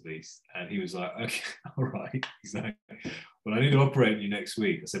this at least. And he was like, okay, all right. He's like, well, I need to operate on you next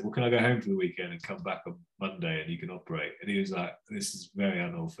week. I said, well, can I go home for the weekend and come back on Monday and you can operate? And he was like, this is very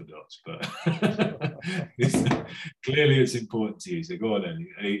unorthodox, but clearly it's important to you. So go on then.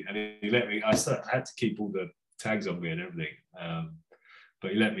 And he let me, I had to keep all the tags on me and everything.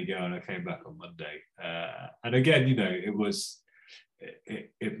 But he let me go and I came back on Monday. And again,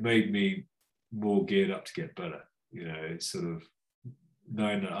 it made me more geared up to get better. It's sort of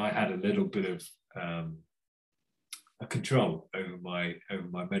knowing that I had a little bit of a control over my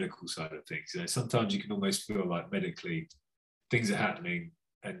medical side of things. Sometimes you can almost feel like medically things are happening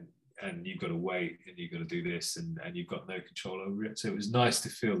and you've got to wait and you've got to do this and you've got no control over it. So it was nice to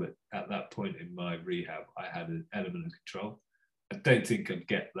feel that at that point in my rehab, I had an element of control. I don't think I'd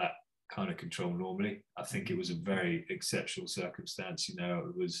get that kind of control normally. I think it was a very exceptional circumstance.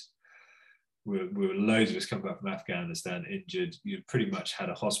 It was, we were loads of us coming back from Afghanistan injured. You pretty much had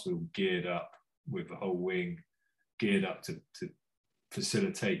a hospital geared up with a whole wing geared up to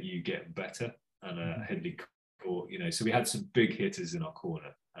facilitate you getting better, and Headley Court, so we had some big hitters in our corner,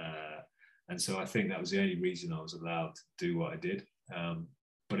 and so I think that was the only reason I was allowed to do what I did,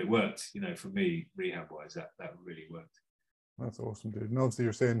 but it worked. For me, rehab wise, that really worked. That's awesome, dude. And obviously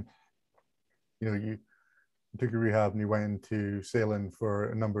you're saying you took your rehab and you went into sailing for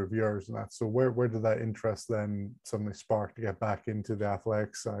a number of years and that. So where did that interest then suddenly spark to get back into the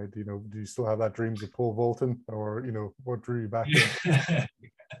athletics side? Do you still have that dreams of pole vaulting, or what drew you back in?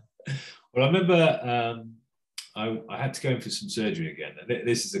 Well, I remember I had to go in for some surgery again. And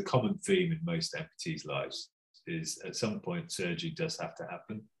this is a common theme in most amputees' lives, is at some point surgery does have to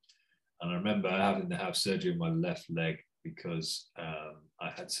happen. And I remember having to have surgery on my left leg because I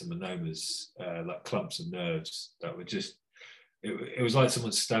had some menomas, like clumps of nerves that were just, it was like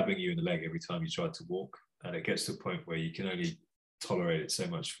someone stabbing you in the leg every time you tried to walk. And it gets to a point where you can only tolerate it so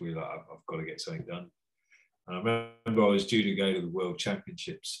much before you're like, I've got to get something done. And I remember I was due to go to the World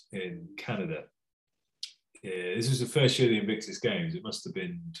Championships in Canada. This was the first year of the Invictus Games. It must have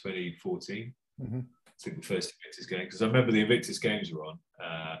been 2014. I think the first Invictus Games, because I remember the Invictus Games were on,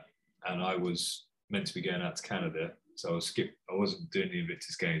 and I was meant to be going out to Canada. So I wasn't doing the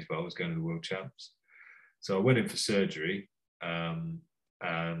Invictus Games, but I was going to the World Champs. So I went in for surgery,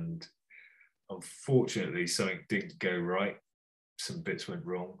 and unfortunately something didn't go right. Some bits went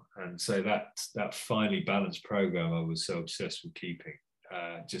wrong. And so that finely balanced program I was so obsessed with keeping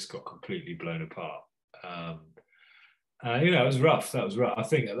just got completely blown apart. It was rough. That was rough. I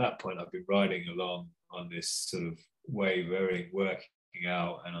think at that point I've been riding along on this sort of wave, working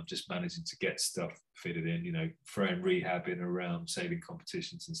out, and I'm just managing to get stuff fitted in, you know, throwing rehab in around sailing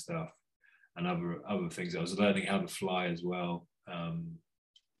competitions and stuff, and other things. I was learning how to fly as well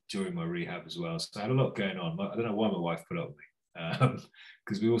during my rehab as well. So I had a lot going on. I don't know why my wife put up with me,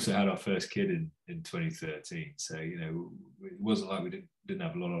 because we also had our first kid in 2013. So, you know, it wasn't like we didn't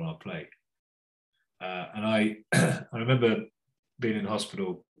have a lot on our plate. And I remember being in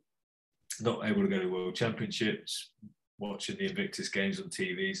hospital, not able to go to World Championships, watching the Invictus Games on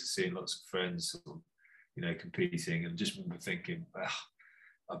TV, so seeing lots of friends, you know, competing, and just remember thinking,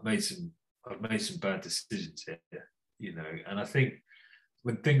 I've made some bad decisions here, you know. And I think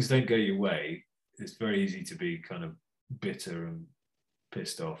when things don't go your way, it's very easy to be kind of bitter and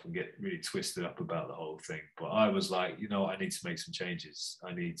pissed off and get really twisted up about the whole thing. But I was like, you know, I need to make some changes.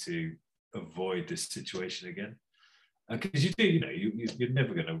 I need to avoid this situation again, because you do, you know, you're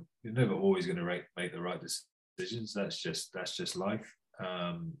never always going to make the right decisions. That's just life.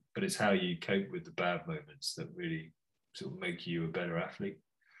 But it's how you cope with the bad moments that really sort of make you a better athlete.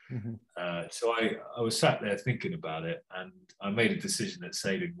 So I was sat there thinking about it, and I made a decision that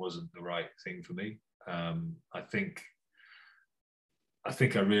sailing wasn't the right thing for me. I think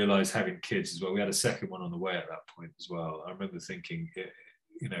I realized having kids as well. We had a second one on the way at that point as well. I remember thinking,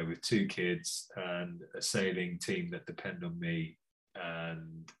 you know, with 2 kids and a sailing team that depend on me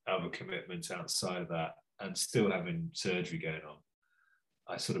and other commitments outside of that, and still having surgery going on,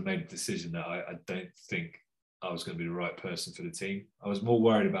 I sort of made a decision that I don't think I was going to be the right person for the team. I was more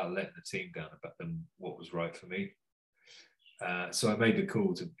worried about letting the team down than what was right for me. So I made the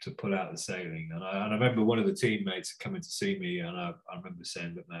call to pull out the sailing. And I remember one of the teammates coming to see me, and I remember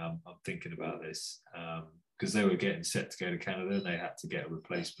saying, look, now I'm thinking about this, because they were getting set to go to Canada and they had to get a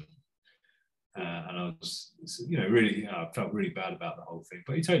replacement. And I was, you know, really, I felt really bad about the whole thing.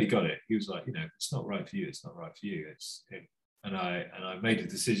 But he totally got it. He was like, you know, it's not right for you. It's not right for you. And I made a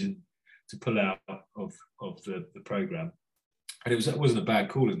decision to pull out of the program. And it wasn't a bad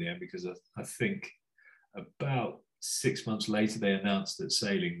call in the end, because I think about 6 months later, they announced that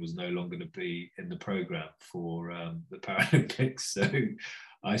sailing was no longer going to be in the program for the Paralympics. So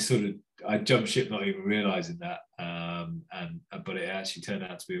I jumped ship, not even realizing that. But it actually turned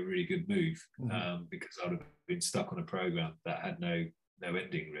out to be a really good move, because I would have been stuck on a program that had no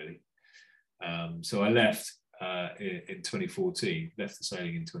ending really. So I left in 2014, left the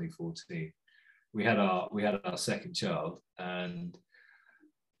sailing in 2014. We had our second child, and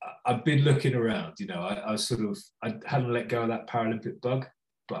I've been looking around, you know, I hadn't let go of that Paralympic bug,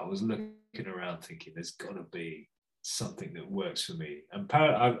 but I was looking around thinking there's got to be something that works for me. And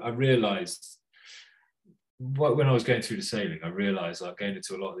I realized when I was going through the sailing, I realized, like, going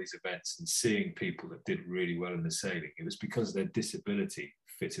into a lot of these events and seeing people that did really well in the sailing, it was because their disability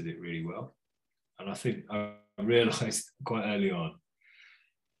fitted it really well. And I think I realized quite early on,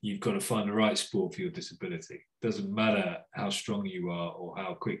 you've got to find the right sport for your disability. It doesn't matter how strong you are or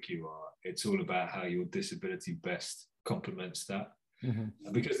how quick you are. It's all about how your disability best complements that. And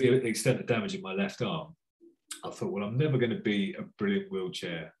because of the extent of damage in my left arm, I thought, well, I'm never going to be a brilliant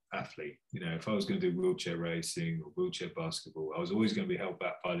wheelchair athlete. You know, if I was going to do wheelchair racing or wheelchair basketball, I was always going to be held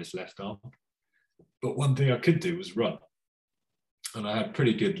back by this left arm. But one thing I could do was run. And I had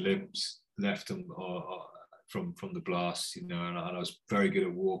pretty good limbs left from the blast, you know, and I was very good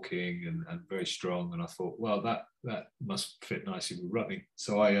at walking and very strong. And I thought, well, that must fit nicely with running.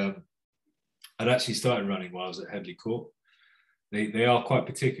 So I'd actually started running while I was at Headley Court. They are quite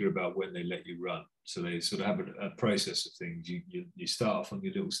particular about when they let you run. So they sort of have a process of things. You start off on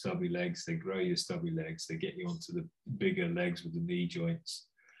your little stubby legs, they grow your stubby legs, they get you onto the bigger legs with the knee joints.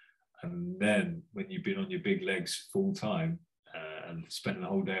 And then when you've been on your big legs full time and spending the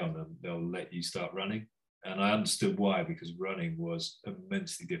whole day on them, they'll let you start running. And I understood why, because running was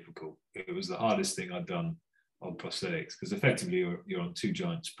immensely difficult. It was the hardest thing I'd done on prosthetics, because effectively you're on 2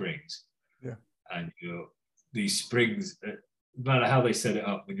 giant springs. Yeah. And these springs, no matter how they set it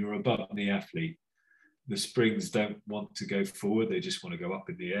up, when you're a above knee athlete, the springs don't want to go forward, they just want to go up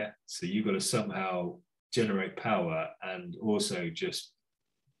in the air. So you've got to somehow generate power and also just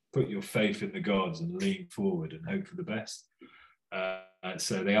put your faith in the gods and lean forward and hope for the best.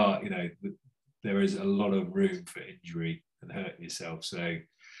 So they are, you know, there is a lot of room for injury and hurting yourself. So,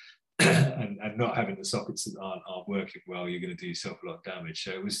 and not having the sockets that aren't working well, you're going to do yourself a lot of damage.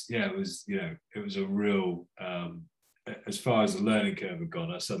 So it was a real, as far as the learning curve had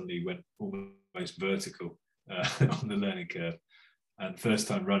gone, I suddenly went almost vertical on the learning curve. And first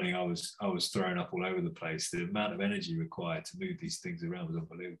time running, I was thrown up all over the place. The amount of energy required to move these things around was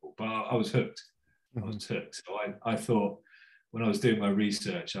unbelievable. But I was hooked. I was hooked. So I thought, when I was doing my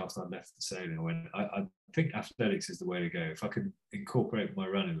research after I left the sailing, I went, I think athletics is the way to go. If I can incorporate my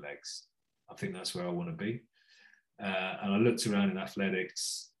running legs, I think that's where I want to be. And I looked around in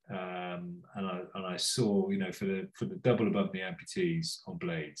athletics, and I saw, you know, for the double above knee amputees on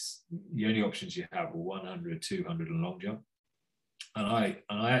blades, the only options you have were 100, 200, and long jump. And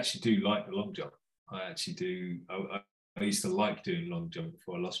I actually do like the long jump. I actually do. I used to like doing long jump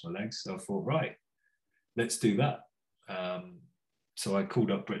before I lost my legs. So I thought, right, let's do that. So I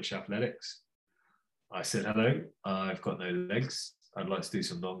called up British Athletics. I said, hello, I've got no legs. I'd like to do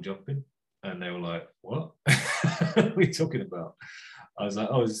some long jumping. And they were like, what? What are you talking about? I was like,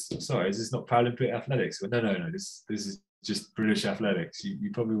 oh, sorry, is this not Paralympic athletics? Well, no, this is just British athletics.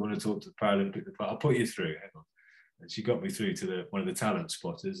 You probably want to talk to the Paralympic, I'll put you through, hang on. And she got me through to one of the talent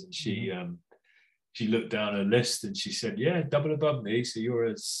spotters, and she looked down her list and she said, yeah, double above knee. So you're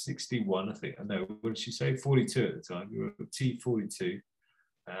a 61, I think. I know, what did she say? 42 at the time. You were a T42.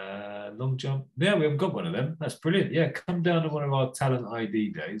 Long jump. Yeah, we haven't got one of them. That's brilliant. Yeah, come down to one of our talent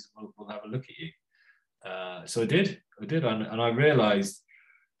ID days. We'll have a look at you. So I did. And I realized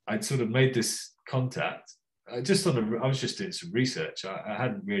I'd sort of made this contact. I was just doing some research. I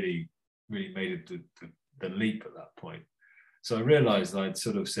hadn't really made the leap at that point. So I realised I'd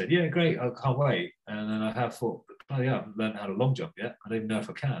sort of said, yeah, great, I can't wait. And then I have thought, oh yeah, I haven't learned how to long jump yet. I don't even know if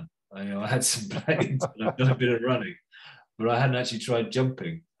I can. I had some blades and I've done a bit of running, but I hadn't actually tried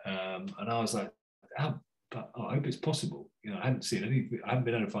jumping. And I was like, I hope it's possible. You know, I haven't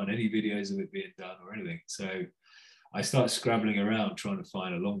been able to find any videos of it being done or anything. So I started scrabbling around trying to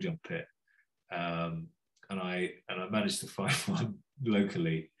find a long jump pit. And I managed to find one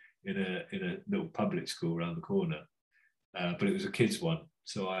locally in a little public school around the corner. But it was a kids one.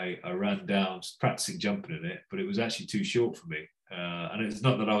 So I ran down practicing jumping in it, but it was actually too short for me. And it's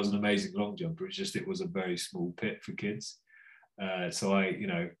not that I was an amazing long jumper, it's just it was a very small pit for kids. So I, you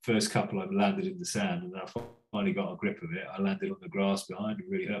know, first couple I landed in the sand, and I finally got a grip of it. I landed on the grass behind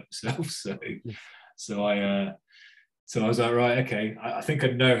and really hurt myself. So I was like, right, okay, I think I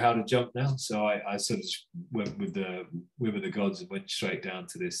know how to jump now. So I sort of went with the whim of the gods and went straight down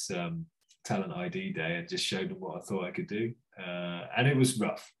to this talent ID day and just showed them what I thought I could do. And it was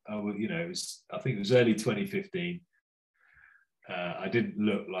rough. I think it was early 2015. I didn't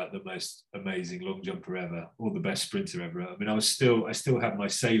look like the most amazing long jumper ever or the best sprinter ever. I mean, I still had my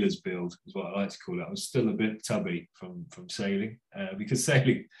sailor's build, is what I like to call it. I was still a bit tubby from sailing, because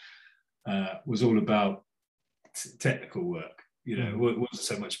sailing was all about technical work. You know, it wasn't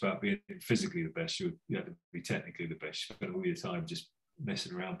so much about being physically the best. You had to be technically the best. You spent all your time just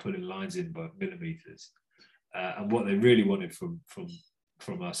messing around, pulling lines in by millimeters. And what they really wanted from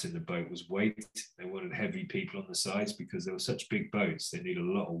us in the boat was weight. They wanted heavy people on the sides because they were such big boats. They need a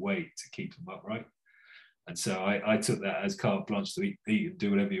lot of weight to keep them upright. And so I took that as carte blanche to eat and do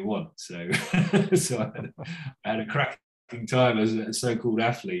whatever you want. So I had a cracking time as a so-called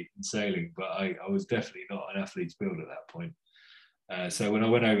athlete in sailing, but I was definitely not an athlete's build at that point. So when I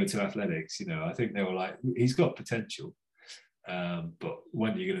went over to athletics, you know, I think they were like, he's got potential. But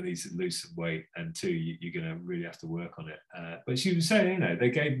one, you're going to need to lose some weight, and two, you're going to really have to work on it. But she was saying, you know, they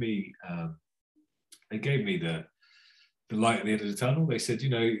gave me the light at the end of the tunnel. They said, you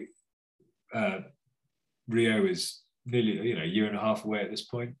know, Rio is nearly, you know, a year and a half away at this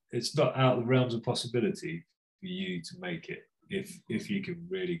point. It's not out of the realms of possibility for you to make it if you can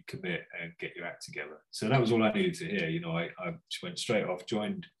really commit and get your act together. So that was all I needed to hear. You know, I went straight off,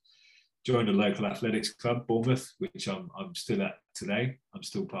 joined a local athletics club, Bournemouth, which I'm still at today. I'm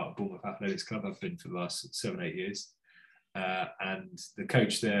still part of Bournemouth Athletics Club. I've been for the last 7-8 years. And the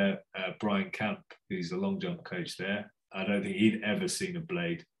coach there, Brian Camp, who's a long jump coach there, I don't think he'd ever seen a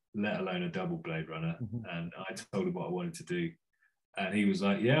blade, let alone a double blade runner. And I told him what I wanted to do. And he was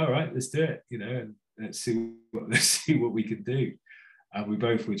like, yeah, all right, let's do it. You know, and let's see what we can do. And we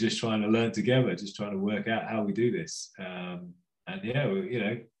both were just trying to learn together, just trying to work out how we do this. And yeah, you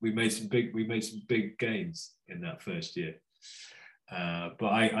know, we made some big gains in that first year. But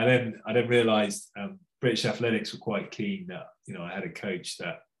I then realised British Athletics were quite keen that, you know, I had a coach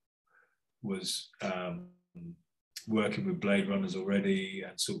that was working with blade runners already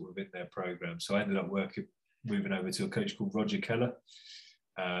and sort of in their program. So I ended up moving over to a coach called Roger Keller,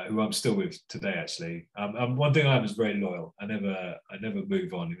 who I'm still with today, actually. One thing I am is very loyal. I never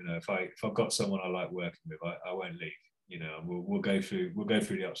move on. You know, if I've got someone I like working with, I won't leave. You know, we'll go through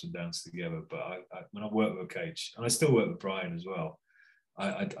the ups and downs together. But when I work with a coach, and I still work with Brian as well,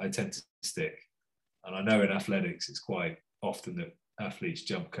 I tend to stick. And I know in athletics, it's quite often that athletes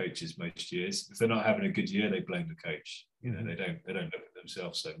jump coaches most years. If they're not having a good year, they blame the coach. You know, they don't look at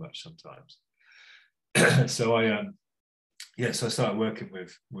themselves so much sometimes. So yeah, so I started working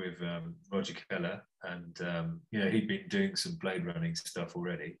with Roger Keller, and he'd been doing some blade running stuff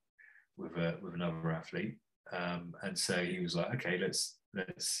already with another athlete, and so he was like, okay, let's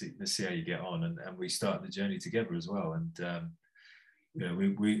see how you get on, and we started the journey together as well. And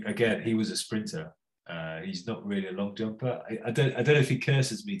we again, he was a sprinter. He's not really a long jumper. I don't know if he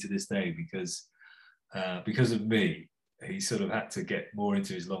curses me to this day because of me. He sort of had to get more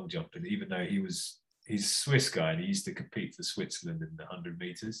into his long jumping, even though he's a Swiss guy and he used to compete for Switzerland in the 100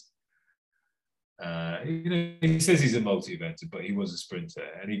 meters. He says he's a multi-eventer, but he was a sprinter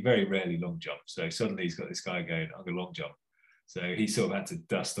and he very rarely long jumps. So suddenly he's got this guy going, I'm going to long jump. So he sort of had to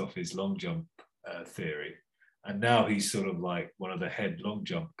dust off his long jump theory. And now he's sort of like one of the head long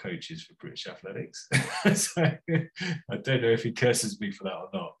jump coaches for British Athletics. So I don't know if he curses me for that or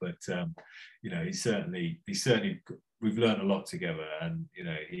not, but he's certainly we've learned a lot together, and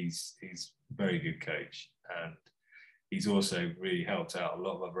he's a very good coach, and he's also really helped out a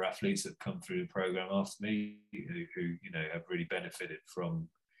lot of other athletes that have come through the program after me who have really benefited from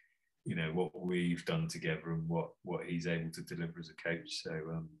what we've done together and what he's able to deliver as a coach. So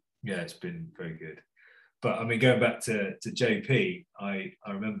it's been very good. But I mean, going back to JP, I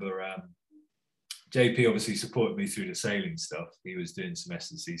remember JP obviously supported me through the sailing stuff. He was doing some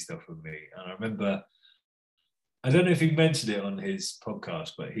S&C stuff with me. And I remember, I don't know if he mentioned it on his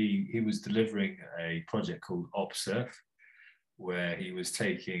podcast, but he was delivering a project called OpSurf, where he was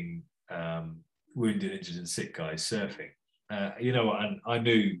taking wounded, injured and sick guys surfing. And I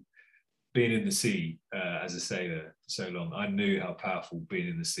knew, being in the sea as a sailor for so long, I knew how powerful being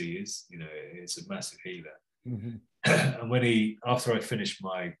in the sea is. It's a massive healer. Mm-hmm. And after I finished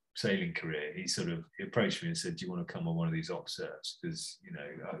my sailing career, he approached me and said, do you want to come on one of these OpSurfs? Because,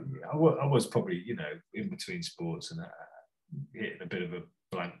 I was probably, in between sports and hitting a bit of a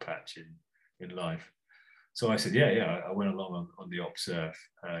blank patch in life. So I said, yeah. I went along on the OpSurf,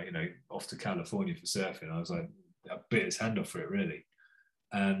 off to California for surfing. I was like, I bit his hand off for it, really.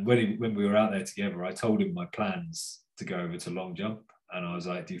 And when we were out there together, I told him my plans to go over to long jump, and I was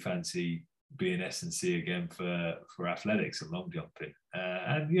like, "Do you fancy being S&C again for athletics and long jumping?"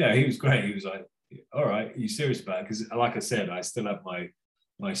 And he was great. He was like, "All right, are you serious about it?" Because, like I said, I still have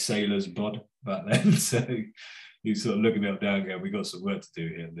my sailor's bod back then, so he was sort of looking me up and down, going, "We got some work to do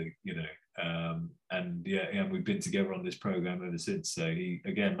here," and we've been together on this program ever since. So he,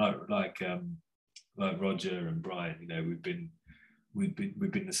 again, like Roger and Brian, we've been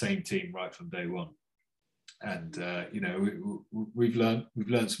the same team right from day one, and we've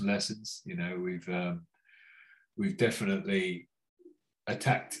learned some lessons. We've definitely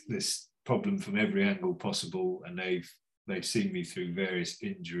attacked this problem from every angle possible, and they've seen me through various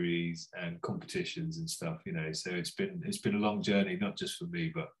injuries and competitions and stuff. So it's been a long journey, not just for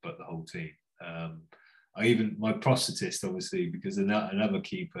me, but the whole team. My prosthetist, obviously, because another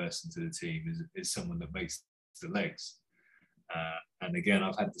key person to the team is someone that makes the legs. And again,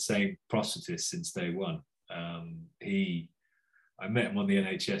 I've had the same prosthetist since day one. I met him on the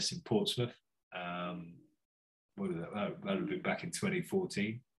NHS in Portsmouth. That would have been back in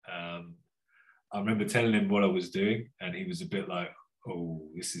 2014. I remember telling him what I was doing, and he was a bit like, "Oh,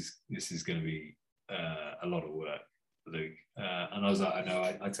 this is going to be a lot of work, Luke." And I was like, "I know,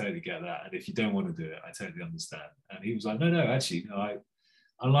 I totally get that. And if you don't want to do it, I totally understand." And he was like, "No, actually, no.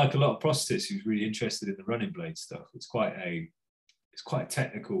 Unlike a lot of prosthetists who's really interested in the running blade stuff, it's quite a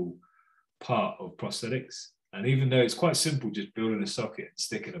technical part of prosthetics. And even though it's quite simple, just building a socket and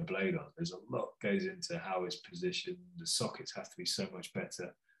sticking a blade on, there's a lot goes into how it's positioned. The sockets have to be so much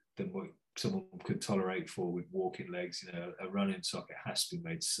better than what someone could tolerate with walking legs. A running socket has to be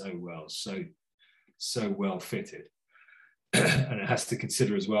made so well fitted. And it has to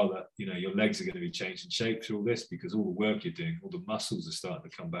consider as well that your legs are going to be changing shape through all this, because all the work you're doing, all the muscles are starting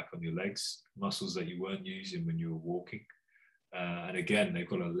to come back on your legs, muscles that you weren't using when you were walking. And again, they've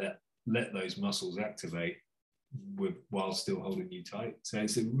got to let those muscles activate while still holding you tight. So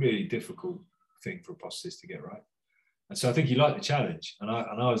it's a really difficult thing for a prosthetist to get right. And so I think he liked the challenge, and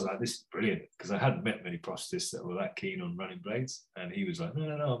I was like, this is brilliant, because I hadn't met many prosthetists that were that keen on running blades. And he was like,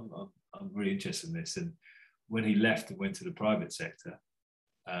 no, I'm really interested in this. And when he left and went to the private sector,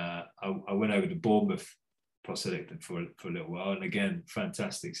 I went over to Bournemouth Prosthetic for a little while, and again,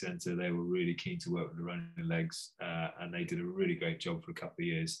 fantastic centre. They were really keen to work with the running legs, and they did a really great job for a couple of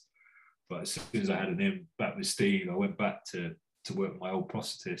years. But as soon as I had an in back with Steve, I went back to work with my old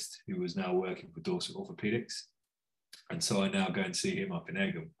prosthetist, who was now working for Dorset Orthopaedics, and so I now go and see him up in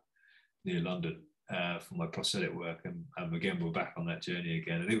Egham near London for my prosthetic work, and again, we're back on that journey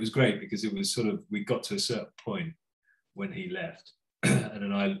again. And it was great, because it was we got to a certain point when he left and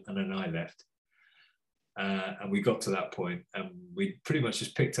then I left, And we got to that point, and we pretty much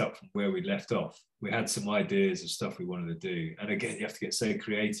just picked up from where we left off. We had some ideas of stuff we wanted to do. And again, you have to get so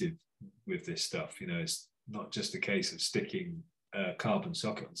creative with this stuff. You know, it's not just a case of sticking a carbon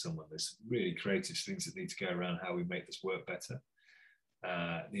socket on someone. There's really creative things that need to go around how we make this work better.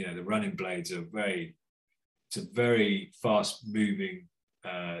 You know, the running blades are it's a very fast moving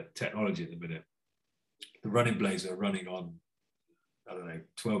technology at the minute. The running blades are running on, I don't know,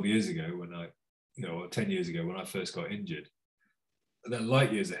 12 years ago when or 10 years ago when I first got injured. And then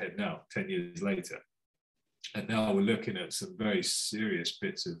light years ahead now, 10 years later. And now we're looking at some very serious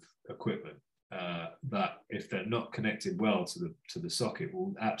bits of equipment that, if they're not connected well to the socket,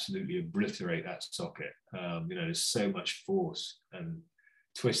 will absolutely obliterate that socket. You know, there's so much force and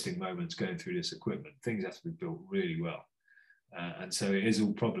twisting moments going through this equipment. Things have to be built really well. And so it is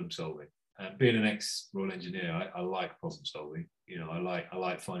all problem solving. And being an ex-Royal Engineer, I like problem solving. You know, I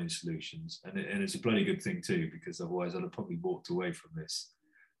like finding solutions, and it's a bloody good thing too, because otherwise I'd have probably walked away from this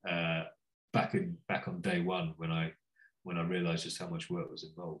back on day one when I realised just how much work was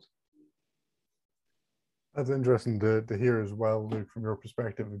involved. That's interesting to hear as well, Luke, from your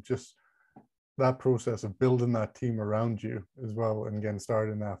perspective of just that process of building that team around you as well, and again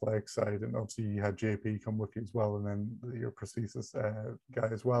starting the athletics side, and obviously you had JP come with you as well, and then your prosthesis guy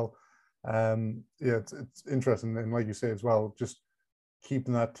as well. Yeah, it's interesting, and like you say as well, just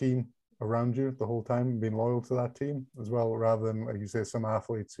keeping that team around you the whole time, being loyal to that team as well, rather than, like you say, some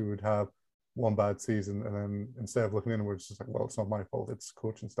athletes who would have one bad season and then instead of looking inwards, it's like, well, it's not my fault, it's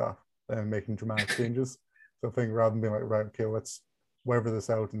coaching staff, and making dramatic changes. So I think rather than being like, right, okay, let's weather this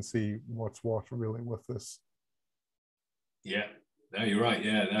out and see what's what really with this. Yeah, no, you're right.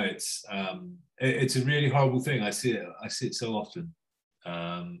 Yeah, no, it's a really horrible thing. I see it so often,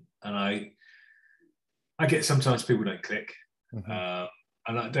 and I get sometimes people don't click, and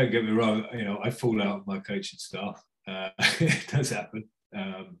don't get me wrong, you know, I fall out with my coaching staff. It does happen,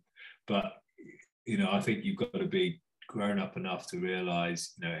 but you know, I think you've got to be grown up enough to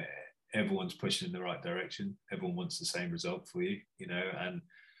realise, you know, everyone's pushing in the right direction. Everyone wants the same result for you, you know, and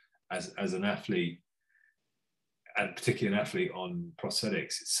as an athlete, and particularly an athlete on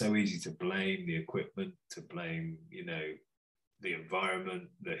prosthetics, it's so easy to blame the equipment, to blame, you know, the environment,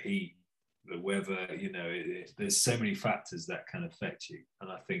 the heat, the weather, you know, there's so many factors that can affect you.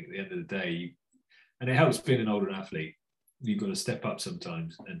 And I think at the end of the day, and it helps being an older athlete, you've got to step up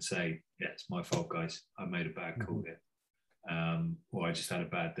sometimes and say, yeah, it's my fault, guys. I made a bad call here. Or I just had a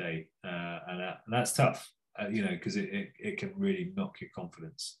bad day. And that's tough, you know, because it can really knock your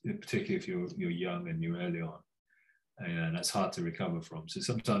confidence, particularly if you're young and you're early on. And that's hard to recover from. So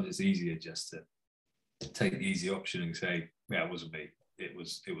sometimes it's easier just to take the easy option and say, yeah, it wasn't me. It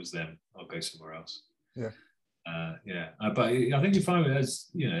was them. I'll go somewhere else. Yeah. But I think you find that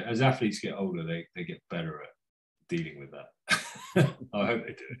as athletes get older, they get better at dealing with that. I hope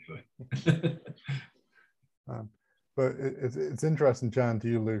they do anyway. But it's interesting, Jan, to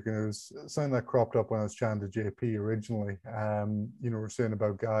you, Luke, and it was something that cropped up when I was chatting to JP originally. You know, we're saying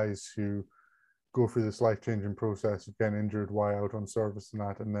about guys who go through this life-changing process of getting injured while out on service and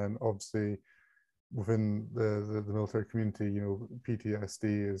that, and then obviously within the military community, you know,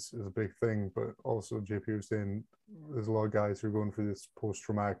 PTSD is a big thing, but also JP was saying there's a lot of guys who are going through this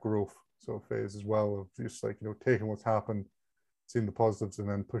post-traumatic growth sort of phase as well, of just like, you know, taking what's happened, seeing the positives, and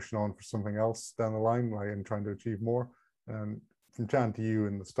then pushing on for something else down the line, like, and trying to achieve more. And from chatting to you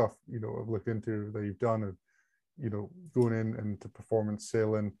and the stuff, you know, I've looked into that you've done, and, you know, going into performance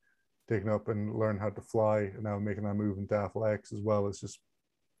sailing, taking up and learn how to fly, and now making that move into athletics as well, is just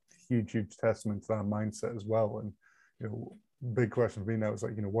huge testament to that mindset as well. And, you know, big question for me now is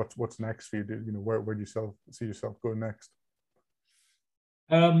like, you know, what's next for you? You know, where do you see yourself going next?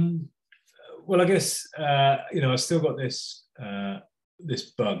 Well, I guess you know, I've still got this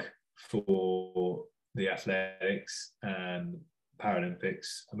bug for the athletics and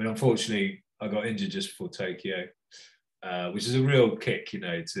Paralympics. I mean, unfortunately, I got injured just before Tokyo, which is a real kick, you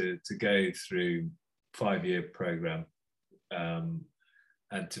know, to go through 5-year program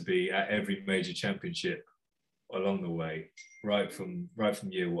and to be at every major championship along the way, right from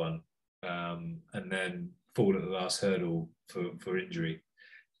year one, and then fall at the last hurdle for injury.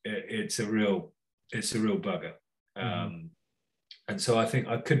 It's a real bugger. And so I think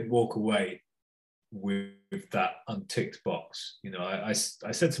I couldn't walk away with that unticked box. You know, I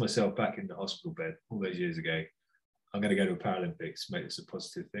said to myself back in the hospital bed all those years ago, I'm going to go to a Paralympics, make this a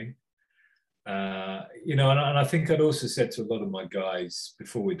positive thing. You know, and I think I'd also said to a lot of my guys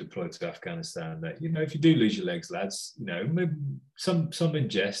before we deployed to Afghanistan that, you know, if you do lose your legs, lads, you know, maybe some in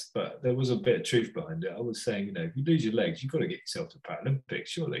jest, but there was a bit of truth behind it. I was saying, you know, if you lose your legs, you've got to get yourself to Paralympics,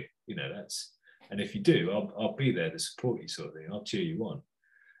 surely. You know, that's And if you do, I'll be there to support you, sort of thing. I'll cheer you on.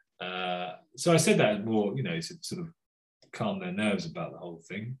 So I said that more, you know, to sort of calm their nerves about the whole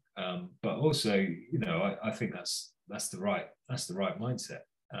thing. But also, you know, I think that's the right mindset.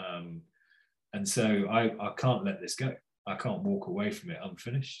 And so I can't let this go. I can't walk away from it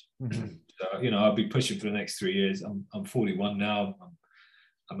unfinished. So, you know, I'll be pushing for the next 3 years. I'm 41 now.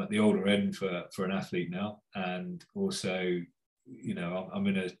 I'm at the older end for an athlete now, and also, you know, I'm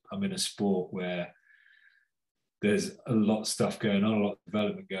in a sport where there's a lot of stuff going on, a lot of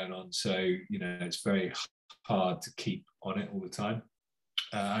development going on. So, you know, it's very hard to keep on it all the time,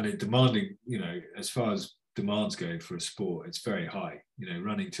 and it demanding, you know, as far as demands go for a sport, it's very high. You know,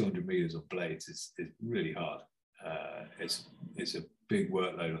 running 200 meters on blades is really hard. It's a big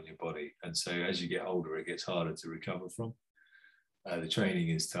workload on your body, and so as you get older, it gets harder to recover from. The training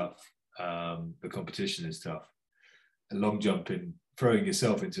is tough. The competition is tough. And long jumping, throwing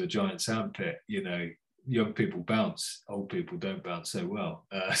yourself into a giant sand pit, you know, young people bounce, old people don't bounce so well.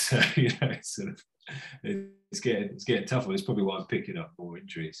 So, you know, it's sort of, it's getting tougher. It's probably why I'm picking up more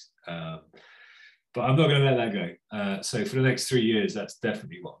injuries. But I'm not going to let that go. So for the next 3 years, that's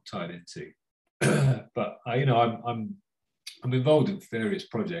definitely what I'm tied into. But you know, I'm involved in various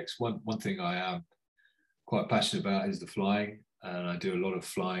projects. One thing I am quite passionate about is the flying, and I do a lot of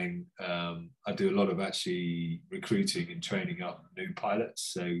flying. I do a lot of actually recruiting and training up new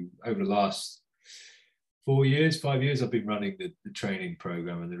pilots. So over the last 5 years, I've been running the training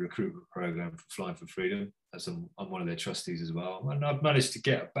program and the recruitment program for Flying for Freedom, as I'm one of their trustees as well. And I've managed to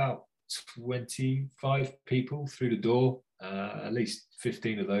get about 25 people through the door. At least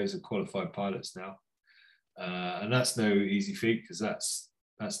 15 of those are qualified pilots now. And that's no easy feat, because that's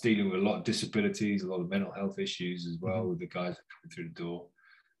dealing with a lot of disabilities, a lot of mental health issues as well, with the guys that come through the door.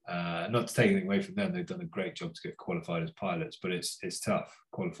 Not to take anything away from them, they've done a great job to get qualified as pilots, but it's tough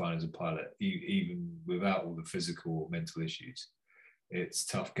qualifying as a pilot, even without all the physical or mental issues. It's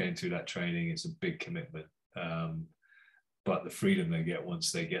tough going through that training. It's a big commitment. But the freedom they get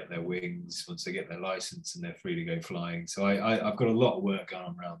once they get their wings, once they get their license, and they're free to go flying. So I've got a lot of work going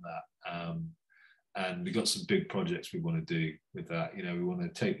on around that. And we've got some big projects we want to do with that. You know, we want to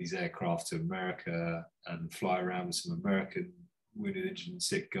take these aircraft to America and fly around with some American wounded, injured and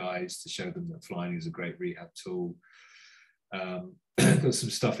sick guys to show them that flying is a great rehab tool. Got some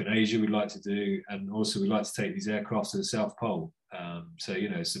stuff in Asia we'd like to do, and also we'd like to take these aircraft to the South Pole. So, you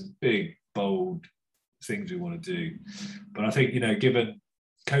know, some big, bold things we want to do. But I think, you know, given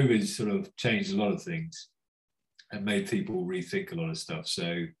COVID sort of changed a lot of things and made people rethink a lot of stuff.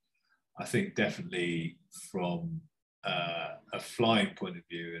 So I think definitely from a flying point of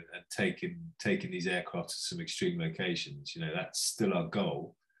view, and taking these aircraft to some extreme locations, you know, that's still our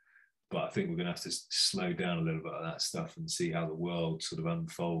goal. But I think we're going to have to slow down a little bit of that stuff and see how the world sort of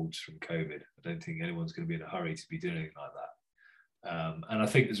unfolds from COVID. I don't think anyone's going to be in a hurry to be doing anything like that. And I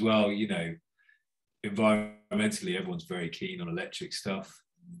think as well, you know, environmentally, everyone's very keen on electric stuff.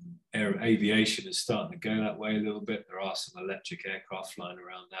 Aviation is starting to go that way a little bit. There are some electric aircraft flying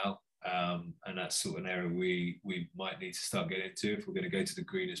around now. And that's sort of an area we might need to start getting into if we're going to go to the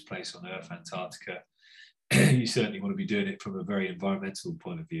greenest place on earth, Antarctica. You certainly want to be doing it from a very environmental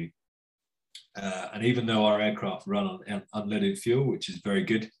point of view. And even though our aircraft run on unleaded fuel, which is very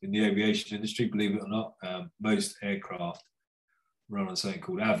good in the aviation industry, believe it or not, most aircraft run on something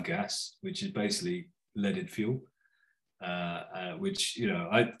called avgas, which is basically leaded fuel. Which, you know,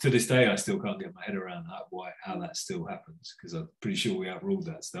 to this day I still can't get my head around how that still happens, because I'm pretty sure we outruled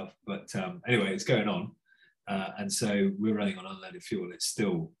that stuff. But anyway, it's going on, and so we're running on unleaded fuel. It's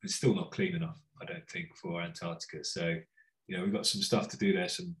still not clean enough, I don't think, for Antarctica. So, you know, we've got some stuff to do there,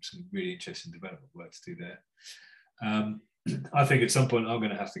 some really interesting development work to do there. I think at some point I'm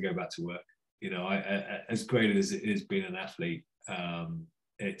going to have to go back to work. You know, as great as it is being an athlete,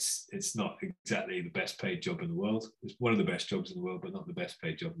 it's not exactly the best paid job in the world. It's one of the best jobs in the world, but not the best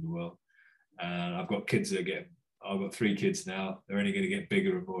paid job in the world. And I've got kids that I've got 3 kids now. They're only going to get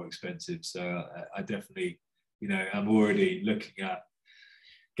bigger and more expensive. So I definitely, you know, I'm already looking at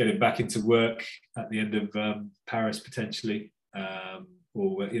getting back into work at the end of Paris potentially.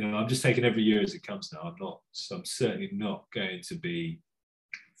 Or, you know, I'm just taking every year as it comes now. I'm certainly not going to be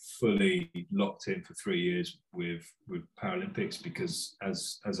fully locked in for 3 years with Paralympics, because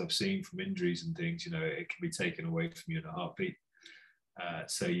as I've seen from injuries and things, you know, it can be taken away from you in a heartbeat.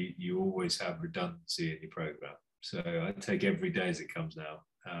 So you always have redundancy in your program. So I take every day as it comes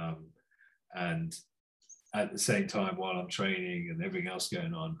now. And at the same time, while I'm training and everything else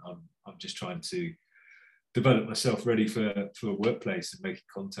going on, I'm just trying to develop myself ready for a workplace and making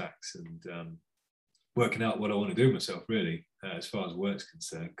contacts and working out what I want to do myself, really, as far as work's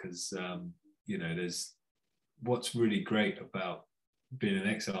concerned. Because there's what's really great about being an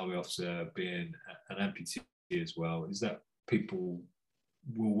ex-army officer, being an amputee as well, is that people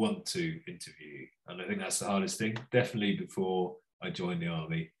will want to interview you. And I think that's the hardest thing. Definitely before I joined the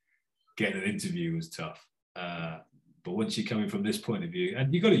army, getting an interview was tough. But once you're coming from this point of view,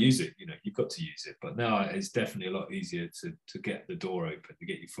 and you've got to use it, you've got to use it. But now it's definitely a lot easier to get the door open, to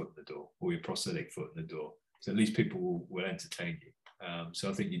get your foot in the door, or your prosthetic foot in the door. So at least people will entertain you. So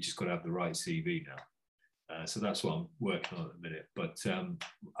I think you just got to have the right CV now. So that's what I'm working on at the minute. But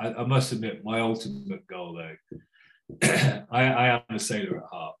I must admit, my ultimate goal, though, I am a sailor at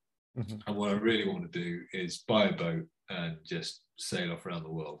heart. Mm-hmm. And what I really want to do is buy a boat and just sail off around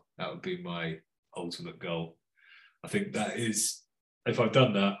the world. That would be my ultimate goal. I think that is, if I've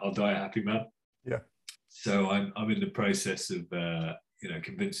done that, I'll die a happy man. Yeah. So I'm in the process of,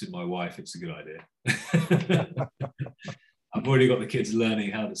 convincing my wife it's a good idea. I've already got the kids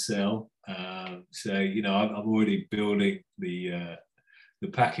learning how to sail. So, I'm already building the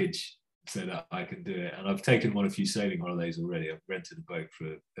package so that I can do it. And I've taken on a few sailing holidays already. I've rented a boat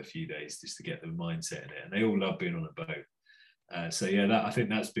for a few days just to get the mindset in it. And they all love being on a boat. So yeah, I think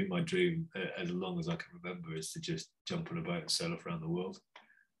that's been my dream as long as I can remember, is to just jump on a boat and sail off around the world.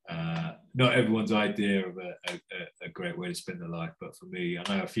 Not everyone's idea of a great way to spend their life, but for me, I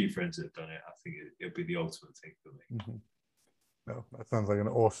know a few friends that have done it. I think it'll be the ultimate thing for me. Mm-hmm. No, that sounds like an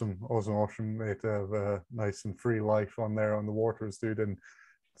awesome way to have a nice and free life on there on the waters, dude. And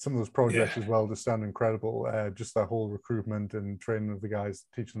some of those projects as well just sound incredible. Just that whole recruitment and training of the guys,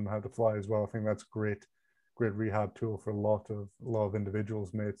 teaching them how to fly as well. I think that's great rehab tool for a lot of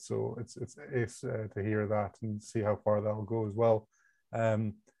individuals, mate. So it's ace to hear that and see how far that'll go as well.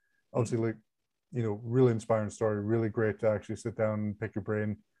 Obviously, like, really inspiring story. Really great to actually sit down and pick your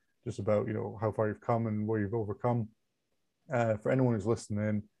brain just about how far you've come and what you've overcome. For anyone who's listening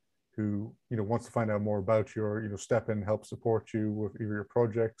in, who wants to find out more about your step in, help support you with either your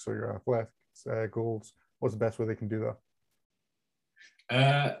projects or your athletics goals, what's the best way they can do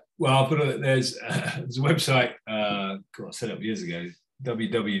that? Well, there's a website I set up years ago,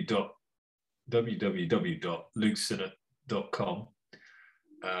 www.lukesinnott.com.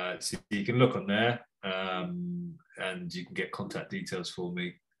 So you can look on there, and you can get contact details for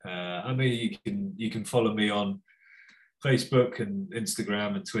me. You can follow me on Facebook and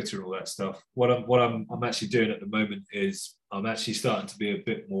Instagram and Twitter and all that stuff. What I'm actually doing at the moment is I'm actually starting to be a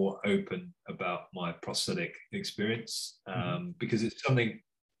bit more open about my prosthetic experience, because it's something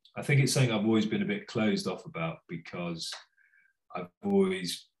I've always been a bit closed off about, because I've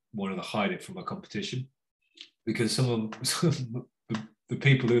always wanted to hide it from my competition, because some of the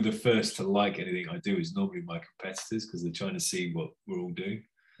people who are the first to like anything I do is normally my competitors, because they're trying to see what we're all doing.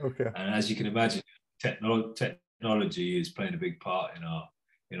 Okay. And as you can imagine, technology is playing a big part in our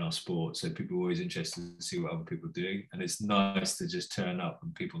sport. So people are always interested to see what other people are doing. And it's nice to just turn up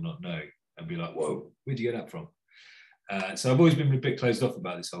and people not know and be like, whoa, where'd you get that from? So I've always been a bit closed off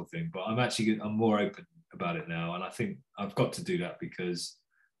about this whole thing, but I'm more open about it now. And I think I've got to do that, because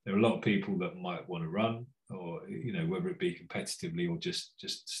there are a lot of people that might want to run, or, whether it be competitively or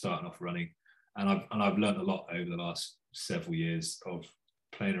just starting off running. And I've learned a lot over the last several years of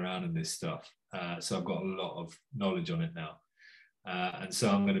playing around in this stuff. So I've got a lot of knowledge on it now. And so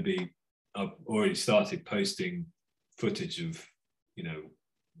I've already started posting footage of,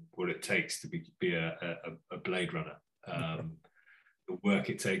 what it takes to be a blade runner. The work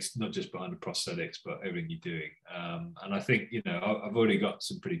it takes, not just behind the prosthetics, but everything you're doing. And I think, I've already got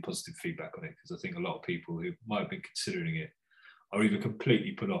some pretty positive feedback on it, because I think a lot of people who might have been considering it are either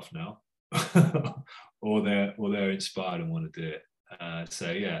completely put off now or they're inspired and want to do it.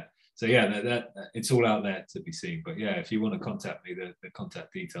 So yeah, that it's all out there to be seen. But yeah, if you want to contact me, the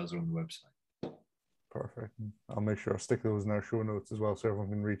contact details are on the website. Perfect. I'll make sure I'll stick those in our show notes as well, so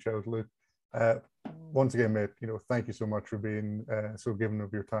everyone can reach out, Luke. Once again, mate, thank you so much for being so giving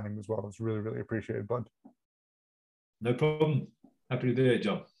of your time as well. It's really, really appreciated, bud. No problem. Happy to do it,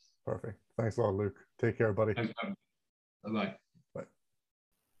 John. Perfect. Thanks a lot, Luke. Take care, buddy. Bye-bye. Bye.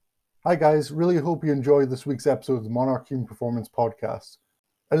 Hi, guys. Really hope you enjoyed this week's episode of the Monarch Human Performance Podcast.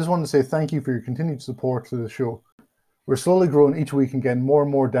 I just wanted to say thank you for your continued support to the show. We're slowly growing each week and getting more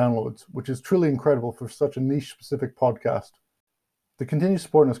and more downloads, which is truly incredible for such a niche-specific podcast. To continue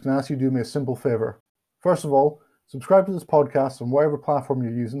supporting us, can I ask you to do me a simple favor? First of all, subscribe to this podcast on whatever platform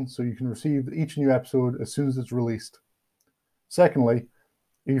you're using so you can receive each new episode as soon as it's released. Secondly,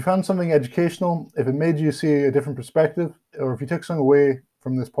 if you found something educational, if it made you see a different perspective, or if you took something away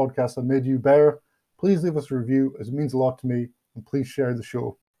from this podcast that made you better, please leave us a review, as it means a lot to me, and please share the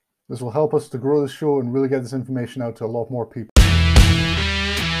show. This will help us to grow the show and really get this information out to a lot more people.